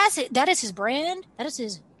 Like, that's it. That is his brand. That is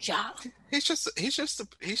his job. He's just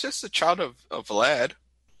a child of Vlad.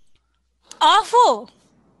 Awful.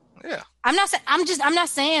 Yeah. I'm not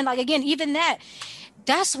saying like, again, even that.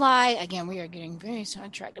 That's why, again, we are getting very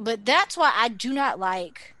sidetracked. But that's why I do not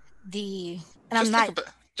like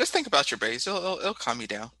just think about your bass. It'll calm you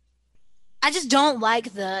down. I just don't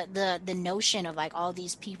like the notion of like all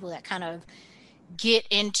these people that kind of get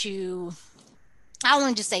into, I don't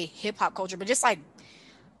want to just say hip hop culture, but just like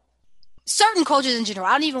certain cultures in general.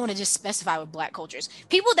 I don't even want to just specify with Black cultures.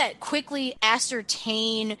 People that quickly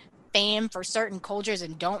ascertain fame for certain cultures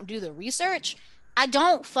and don't do the research. I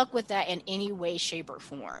don't fuck with that in any way, shape, or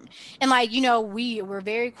form. And like, we're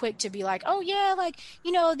very quick to be like, oh yeah, like,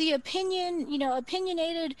 the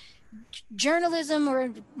opinionated journalism, or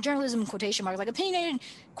journalism quotation marks, like opinionated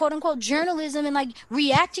quote unquote journalism, and like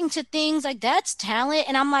reacting to things like that's talent.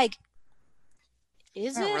 And I'm like,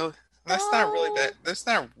 is it? Really. That's not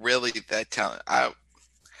really that talent.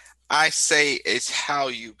 I say it's how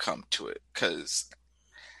you come to it,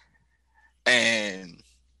 and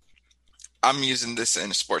I'm using this in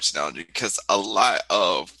a sports analogy because a lot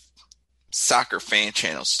of soccer fan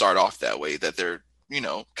channels start off that way, that they're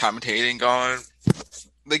commentating on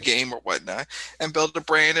the game or whatnot and build a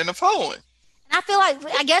brand and a following. I feel like,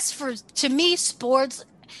 I guess to me, sports,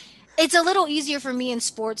 it's a little easier for me in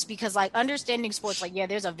sports because like understanding sports, like, yeah,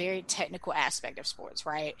 there's a very technical aspect of sports,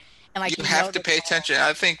 right? And like you have to pay attention.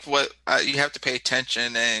 I think you have to pay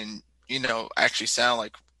attention and actually sound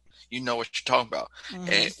like what you're talking about. Mm-hmm.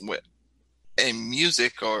 And in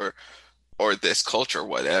music or this culture or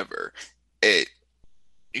whatever, you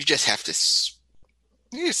just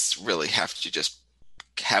really have to just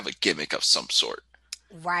have a gimmick of some sort.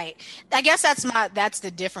 Right. I guess that's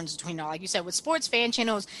the difference between, like you said, with sports fan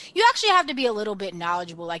channels, you actually have to be a little bit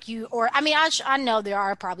knowledgeable. Like I know there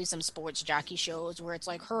are probably some sports jockey shows where it's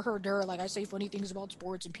like her, der, like I say funny things about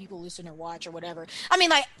sports and people listen or watch or whatever. I mean,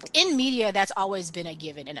 like in media, that's always been a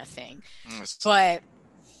given and a thing. But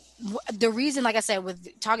the reason, like I said,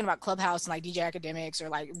 with talking about Clubhouse and like DJ Academics or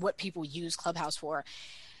like what people use Clubhouse for,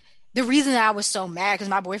 the reason that I was so mad, because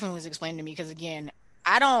my boyfriend was explaining to me, because again,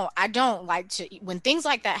 I don't like to, when things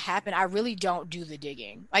like that happen, I really don't do the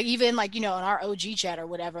digging. Like even like, in our OG chat or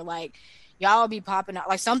whatever, like, y'all will be popping out,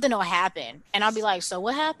 like something will happen, and I'll be like, so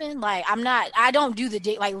what happened? Like, I don't do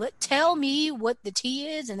the like, tell me what the tea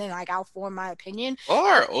is, and then like I'll form my opinion. Well,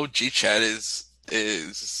 our OG chat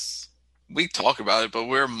is we talk about it, but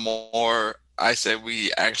we're more. I said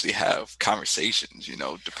we actually have conversations,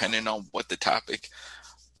 depending on what topic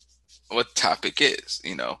is,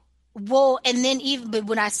 Well, and then even but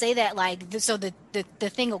when I say that, like, so the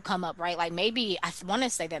thing will come up, right? Like maybe I want to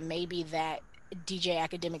say that maybe that DJ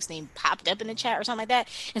Academic's name popped up in the chat or something like that.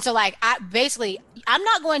 And so like I'm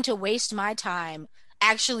not going to waste my time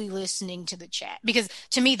actually listening to the chat, because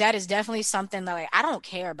to me that is definitely something that, like, I don't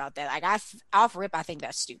care about that. Like off rip, I think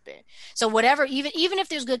that's stupid. So whatever, even if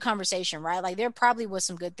there's good conversation, right? Like there probably was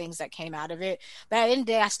some good things that came out of it, but at the end of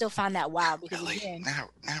the day, I still find that wild because really, again,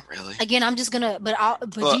 not really. I'm just gonna, but But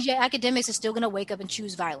DJ Academics is still gonna wake up and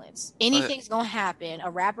choose violence. but Anything's gonna happen. A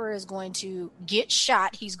rapper is going to get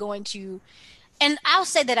shot. He's going to, and I'll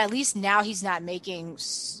say that at least now he's not making,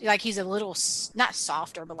 like, he's a little not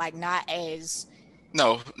softer, but like not as.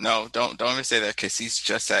 no, don't even say that because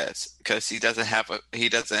he doesn't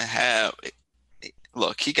have.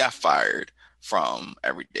 Look, he got fired from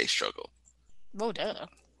Everyday Struggle. Oh, duh.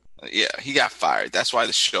 Yeah, he got fired. That's why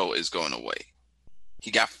the show is going away.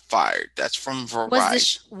 He got fired. That's from Was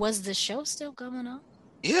Verizon. was the show still going on?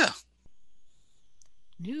 Yeah,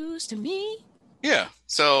 News to me. yeah.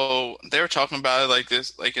 So they were talking about it like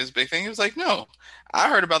this, like his big thing. He was like, no, I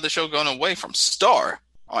heard about the show going away from Star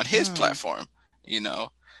on his platform, you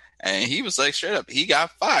know, and he was like, straight up, he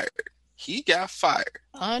got fired. He got fired.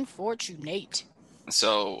 Unfortunate.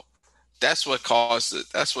 So that's what caused it.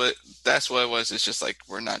 That's what it was. It's just like,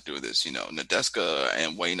 we're not doing this, Nadeska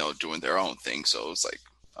and Wayno doing their own thing. So it's like,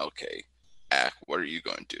 okay, Ack, what are you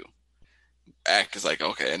going to do? Ack is like,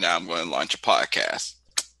 okay, now I'm going to launch a podcast.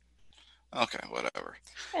 Okay, whatever.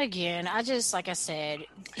 Again, I just, like I said,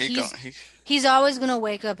 He he's always gonna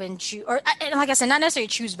wake up and choose, or and like I said, not necessarily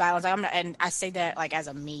choose violence. Like, I'm not, and I say that like as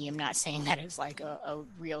a meme. I'm not saying that it's like a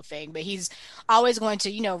real thing, but he's always going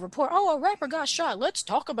to, report, oh, a rapper got shot. Let's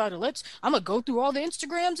talk about it. I'm gonna go through all the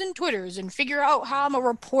Instagrams and Twitters and figure out how I'm gonna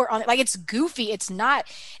report on it. Like, it's goofy. It's not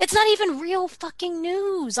even real fucking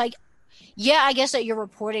news. Like, yeah, I guess that you're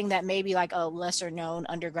reporting that maybe like a lesser known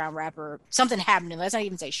underground rapper, something happened. Let's not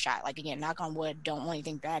even say shot. Like, again, knock on wood, don't want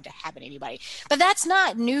anything bad to happen to anybody. But that's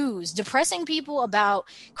not news. Depressing people about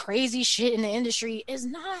crazy shit in the industry is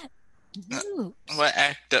not news.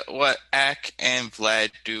 what Ack and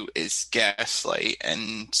Vlad do is gaslight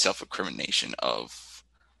and self-incrimination of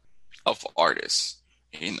artists.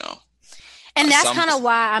 And that's kind of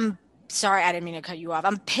why I'm sorry, I didn't mean to cut you off.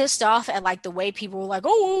 I'm pissed off at like the way people were like,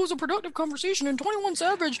 "Oh, it was a productive conversation," and 21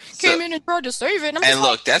 Savage came in and tried to save it. And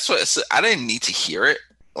look, that's what I didn't need to hear it.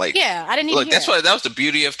 Like, yeah, I didn't need to hear it. That was the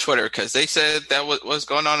beauty of Twitter, because they said that was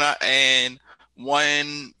going on, and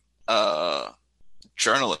one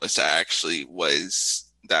journalist actually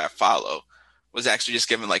that I follow was actually just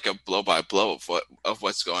giving like a blow by blow of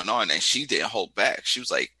what's going on, and she didn't hold back. She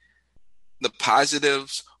was like, the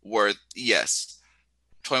positives were, yes,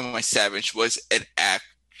 21 Savage was an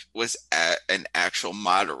actual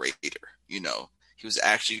moderator. He was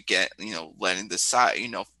actually letting the side,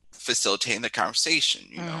 facilitating the conversation.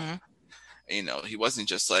 He wasn't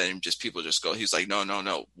just letting people just go. He was like,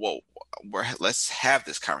 no, whoa, let's have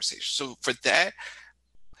this conversation. So for that,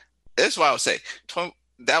 that's why I would say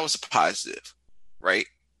that was a positive, right?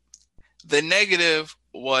 The negative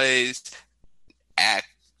was Act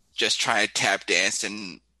just trying to tap dance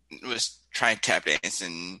and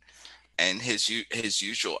his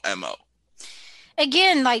usual MO.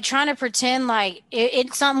 Again, like trying to pretend like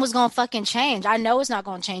something was gonna fucking change. I know it's not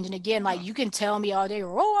gonna change. And again, like, you can tell me all day,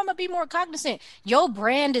 oh, I'm gonna be more cognizant. Your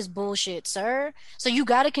brand is bullshit, sir. So you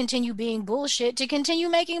got to continue being bullshit to continue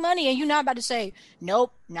making money. And you're not about to say,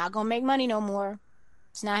 nope, not gonna make money no more.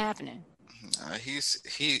 It's not happening. He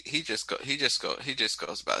just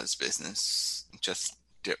goes about his business just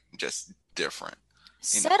different.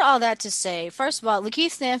 Said all that to say, first of all, Lakeith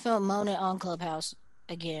Stanfield moaning on Clubhouse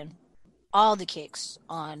again. All the kicks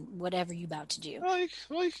on whatever you about to do.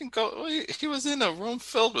 Well, you can go. Well, he was in a room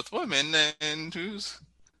filled with women, and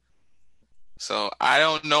so I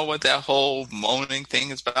don't know what that whole moaning thing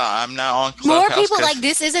is about. I'm not on Clubhouse. More people, like,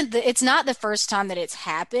 this isn't it's not the first time that it's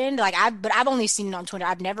happened. Like, I've only seen it on Twitter.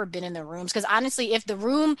 I've never been in the rooms, because honestly, if the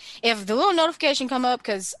little notification come up,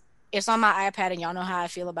 because it's on my iPad, and y'all know how I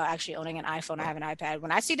feel about actually owning an iPhone. I have an iPad.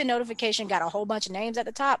 When I see the notification got a whole bunch of names at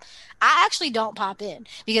the top, I actually don't pop in,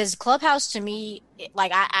 because Clubhouse, to me,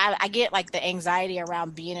 like, I get like the anxiety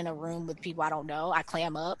around being in a room with people I don't know. I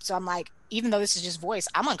clam up. So I'm like, even though this is just voice,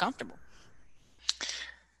 I'm uncomfortable.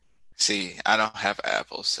 See, I don't have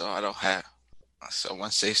Apple, so I don't have. So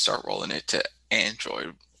once they start rolling it to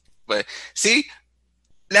Android, but see,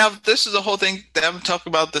 now this is the whole thing that I'm talking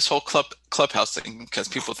about. This whole Clubhouse thing because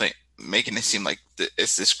people think making it seem like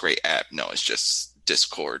it's this great app. No, it's just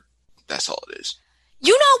Discord. That's all it is.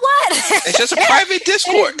 You know what? It's just a private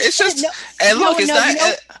Discord. It's just, and look, it's not.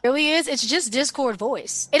 It really is. It's just Discord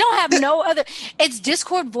voice. It don't have no other. It's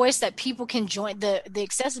Discord voice that people can join. The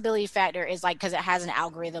accessibility factor is like because it has an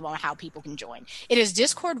algorithm on how people can join. It is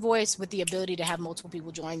Discord voice with the ability to have multiple people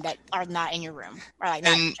join that are not in your room or like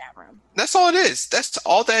not in your chat room. That's all it is. That's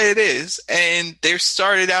all that it is. And they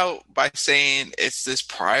started out by saying it's this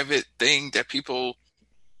private thing that people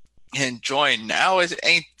can join. Now it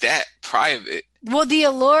ain't that private. Well, the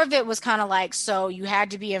allure of it was kind of like, so you had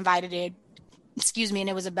to be invited in, excuse me, and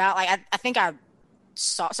it was about like, I think I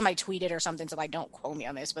saw somebody tweeted or something, so like, don't quote me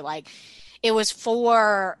on this, but like, it was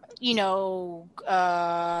for,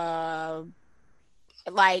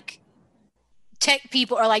 like tech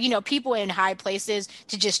people or like, people in high places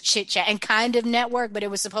to just chit chat and kind of network, but it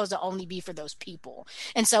was supposed to only be for those people.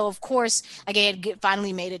 And so, of course, like it had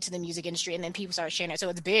finally made it to the music industry and then people started sharing it. So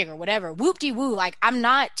it's big or whatever. Whoop-de-woo. Like I'm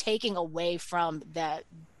not taking away from that,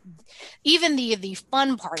 even the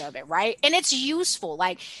fun part of it, right? And it's useful.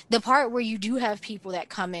 Like the part where you do have people that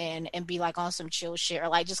come in and be like on some chill shit or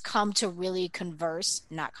like just come to really converse,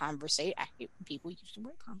 not conversate. I hate when people use the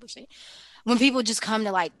word conversate. When people just come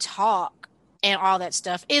to like talk and all that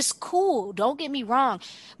stuff is cool. Don't get me wrong.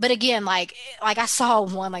 But again, like I saw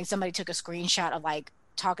one, like somebody took a screenshot of like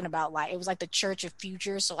talking about like, it was like the Church of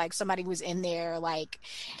Future. So like somebody was in there, like,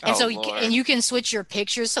 and so you can switch your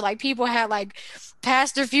pictures. So like people had like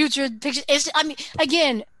past or future pictures. I mean,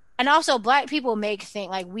 again, and also black people make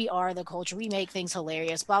things like we are the culture. We make things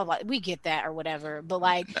hilarious, blah, blah, blah. We get that or whatever. But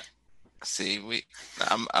like, see,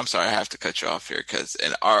 I'm sorry, I have to cut you off here because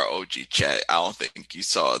in our OG chat, I don't think you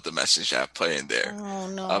saw the message I put in there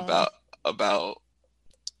about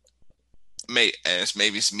maybe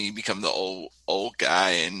it's me become the old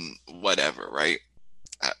guy and whatever, right?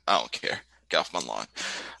 I don't care. Get off my lawn.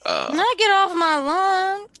 Not get off my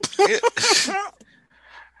lawn.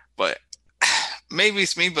 But maybe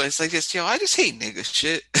it's me, but it's like this, I just hate nigga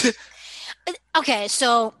shit. Okay,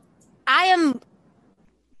 so I am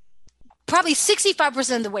probably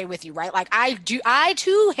 65% of the way with you, right? Like I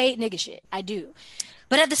too hate nigga shit. I do.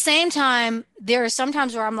 But at the same time, there are some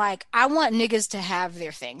times where I'm like, I want niggas to have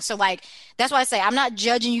their thing. So like, that's why I say I'm not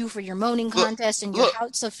judging you for your moaning contest and your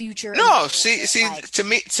House of Future. No, see, like, to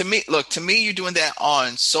me, you're doing that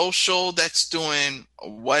on social. That's doing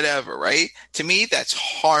whatever, right? To me, that's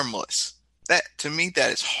harmless. That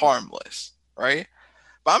is harmless, right?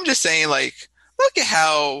 But I'm just saying, like, look at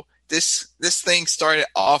how this thing started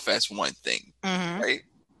off as one thing, right?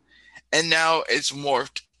 And now it's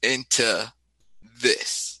morphed into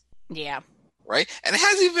this. Yeah. Right? And it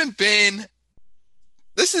hasn't even been,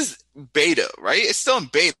 this is beta, right? It's still in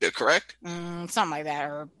beta, correct? Something like that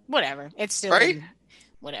or whatever. It's still right?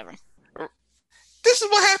 Whatever. This is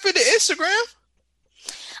what happened to Instagram.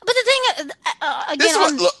 But the thing, again, this is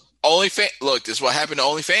what happened to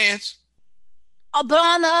OnlyFans. But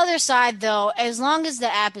on the other side, though, as long as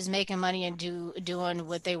the app is making money and doing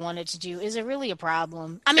what they want it to do, is it really a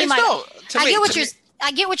problem? I mean,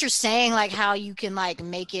 I get what you're saying, like how you can like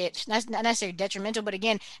make it not necessarily detrimental, but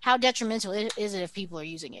again, how detrimental is it if people are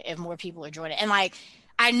using it, if more people are joining it? And like,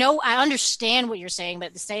 I understand what you're saying, but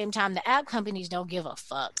at the same time, the app companies don't give a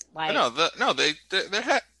fuck. Like,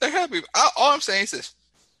 they're happy. All I'm saying is this: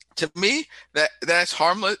 to me, that's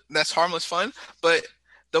harmless. That's harmless fun. But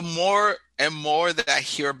the more and more that I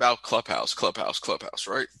hear about Clubhouse,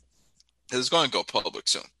 right? It's going to go public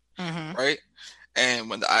soon, right? And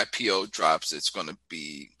when the IPO drops, it's going to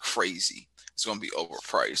be crazy. It's going to be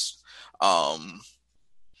overpriced.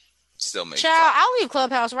 Still make. Child, I'll leave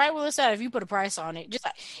Clubhouse right where it's at if you put a price on it. Just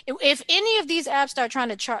if any of these apps start trying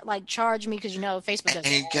to charge me because Facebook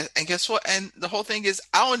doesn't. And guess what? And the whole thing is,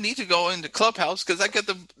 I don't need to go into Clubhouse because I get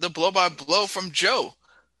the blow by blow from Joe.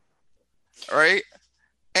 Right.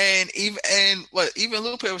 And even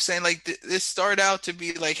Lupe was saying, like, this started out to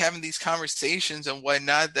be like having these conversations and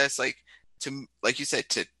whatnot. That's like, to, like you said,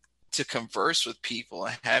 to converse with people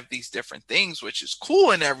and have these different things, which is cool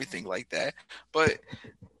and everything like that. But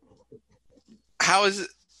how is it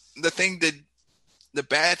the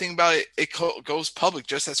bad thing about it? It goes public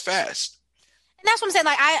just as fast. And that's what I'm saying.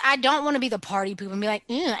 Like, I don't want to be the party people and be like,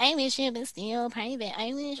 I wish it was still private.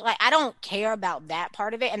 Like, I don't care about that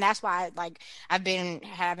part of it. And that's why, like, I've been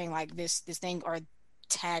having, like, this thing or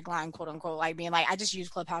tagline, quote unquote, like being like, I just use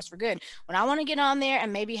Clubhouse for good. When I want to get on there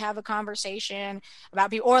and maybe have a conversation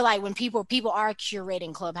about people, or like when people are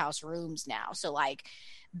curating Clubhouse rooms now. So like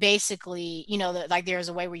basically, like there's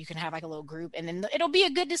a way where you can have like a little group and then it'll be a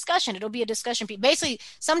good discussion. It'll be a discussion. Basically,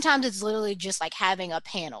 sometimes it's literally just like having a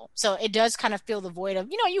panel. So it does kind of fill the void of,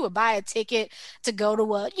 you would buy a ticket to go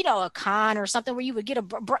to a con or something where you would get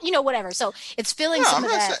whatever. So it's filling No, some I'm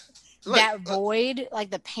of not saying like that void, like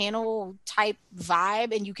the panel type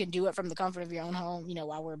vibe, and you can do it from the comfort of your own home,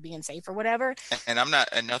 while we're being safe or whatever. and I'm not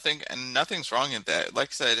and nothing's wrong in that. Like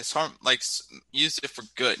I said, it's harm like use it for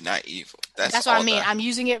good, not evil. That's That's what I all mean. that. I'm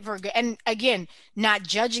using it for good. And again, not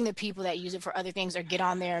judging the people that use it for other things or get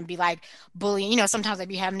on there and be like bullying. Sometimes I'd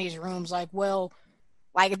be having these rooms like, well,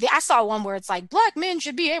 like I saw one where it's like Black men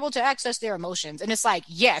should be able to access their emotions. And it's like,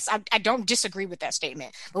 yes, I don't disagree with that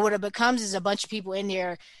statement. But what it becomes is a bunch of people in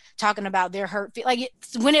there talking about their hurt.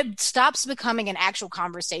 When it stops becoming an actual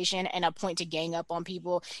conversation and a point to gang up on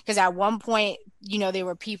people. Because at one point, there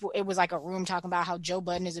were people, it was like a room talking about how Joe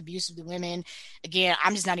Budden is abusive to women. Again,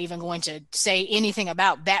 I'm just not even going to say anything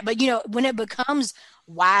about that. But, when it becomes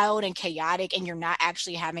wild and chaotic and you're not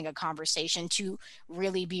actually having a conversation to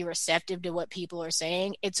really be receptive to what people are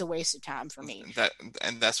saying, it's a waste of time for me.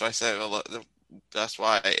 That's why I said that's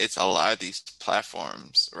why it's a lot of these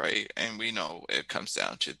platforms, right? And we know it comes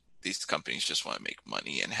down to these companies just want to make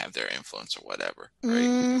money and have their influence or whatever, right?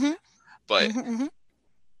 Mm-hmm. But Mm-hmm.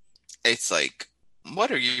 it's like,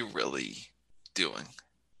 what are you really doing?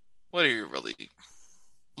 What are you really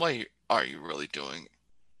doing?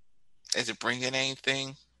 Is it bringing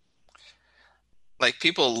anything? Like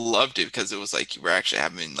people loved it because it was like you were actually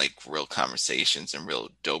having like real conversations and real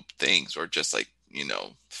dope things, or just like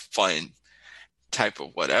fun type of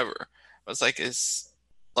whatever. It's like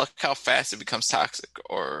look how fast it becomes toxic,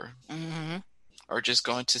 or Mm-hmm. just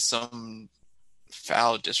going to some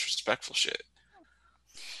foul, disrespectful shit.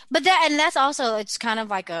 But that's also, it's kind of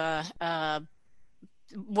like a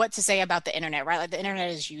what to say about the internet, right? Like the internet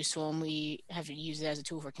is useful and we have to use it as a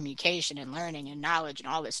tool for communication and learning and knowledge and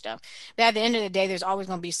all this stuff. But at the end of the day, there's always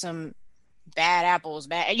going to be some bad apples,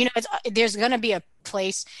 there's going to be a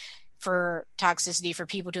place for toxicity, for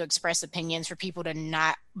people to express opinions, for people to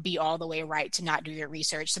not be all the way right, to not do their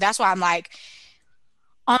research. So that's why I'm like,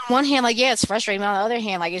 on one hand, like, yeah, it's frustrating. On the other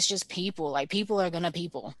hand, like, it's just people. Like, people are gonna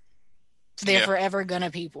people. They're Yeah. forever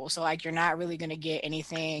gonna people. So like, you're not really gonna get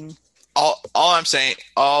anything All I'm saying,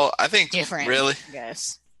 I think different, really, I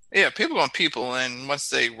guess. yeah, people on people, and once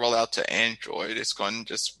they roll out to Android, it's going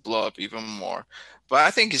to just blow up even more. But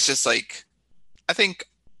I think it's just like, I think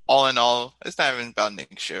all in all, it's not even about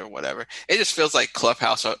Nick shit or whatever. It just feels like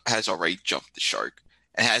Clubhouse has already jumped the shark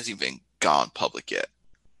and hasn't even gone public yet.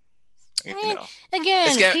 I You mean, know,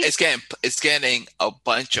 again, it's getting a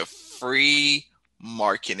bunch of free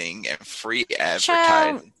marketing and free child,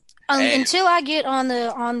 advertising. And until I get on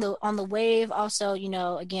the wave. Also,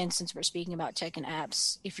 again, since we're speaking about tech and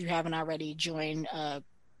apps, if you haven't already, joined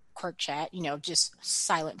Quirk Chat, just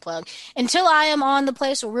silent plug. Until I am on the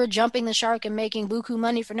place where we're jumping the shark and making buku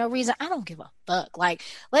money for no reason, I don't give a fuck. Like,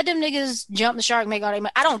 let them niggas jump the shark, make all their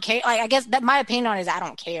money. I don't care. Like, I guess that my opinion on it is I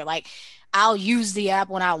don't care. Like, I'll use the app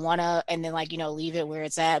when I wanna, and then like leave it where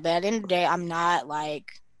it's at. But at the end of the day, I'm not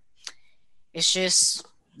like, it's just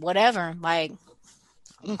whatever. Like,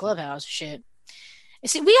 Clubhouse shit.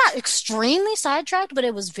 See, we got extremely sidetracked, but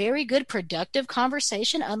it was very good, productive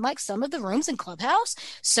conversation, unlike some of the rooms in Clubhouse.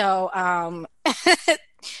 So,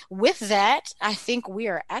 with that, I think we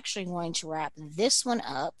are actually going to wrap this one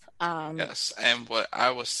up. yes, and what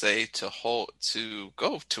I would say to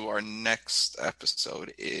go to our next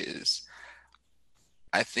episode is,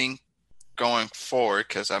 I think going forward,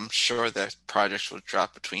 because I'm sure that projects will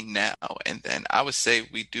drop between now and then, I would say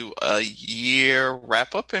we do a year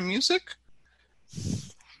wrap up in music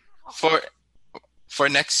for for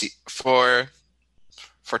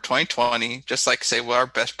 2020, just like say what our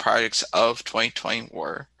best projects of 2020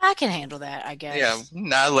 were. I can handle that, I Yeah, guess.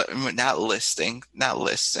 not lists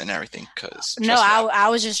and everything, because No, trust me, I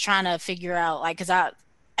was just trying to figure out, like,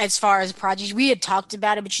 as far as projects, we had talked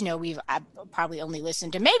about it, but I probably only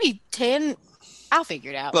listened to maybe 10. I'll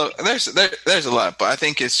figure it out. look, there's a lot, but I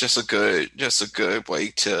think it's just a good way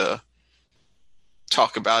to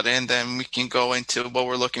talk about it, and then we can go into what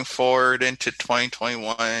we're looking forward into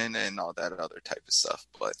 2021 and all that other type of stuff.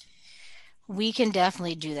 But We can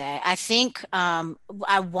definitely do that. I think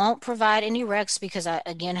I won't provide any recs because I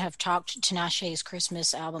again have talked Tinashe's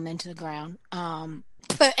Christmas album into the ground, and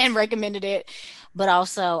recommended it. But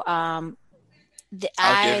also, I'll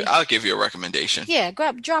give you a recommendation. yeah,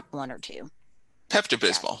 drop one or two. Pepto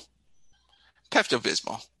Bismol. Pepto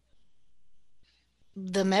Bismol.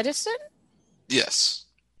 The medicine? Yes.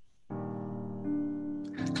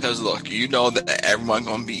 Because look, you know that everyone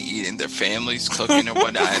gonna be eating, their families cooking and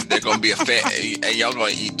whatnot, and they're gonna be and y'all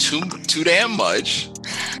gonna eat too damn much.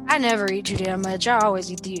 I never eat too damn much. I always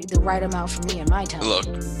eat the right amount for me and my tummy. Look,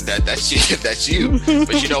 that's you, that's you.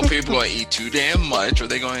 But you know, people gonna eat too damn much, or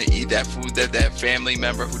they're gonna eat that food that family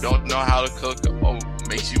member who don't know how to cook,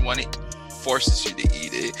 makes you want to, forces you to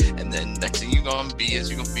eat it, and then next thing you're gonna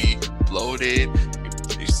be bloated.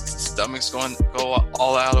 Your stomach's going to go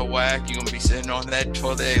all out of whack. You're gonna be sitting on that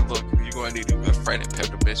toilet. Look, you're going to need a good friend, and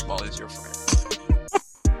Pepto-Bismol is your friend.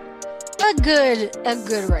 A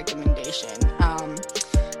good recommendation.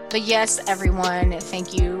 But yes, everyone,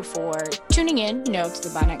 thank you for tuning in, to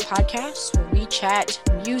the By Night Podcast, where we chat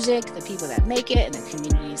music, the people that make it, and the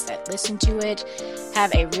communities that listen to it.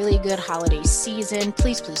 Have a really good holiday season.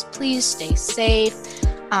 Please, please, please stay safe.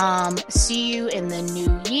 See you in the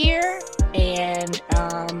new year, and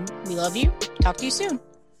we love you. Talk to you soon.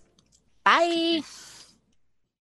 Bye.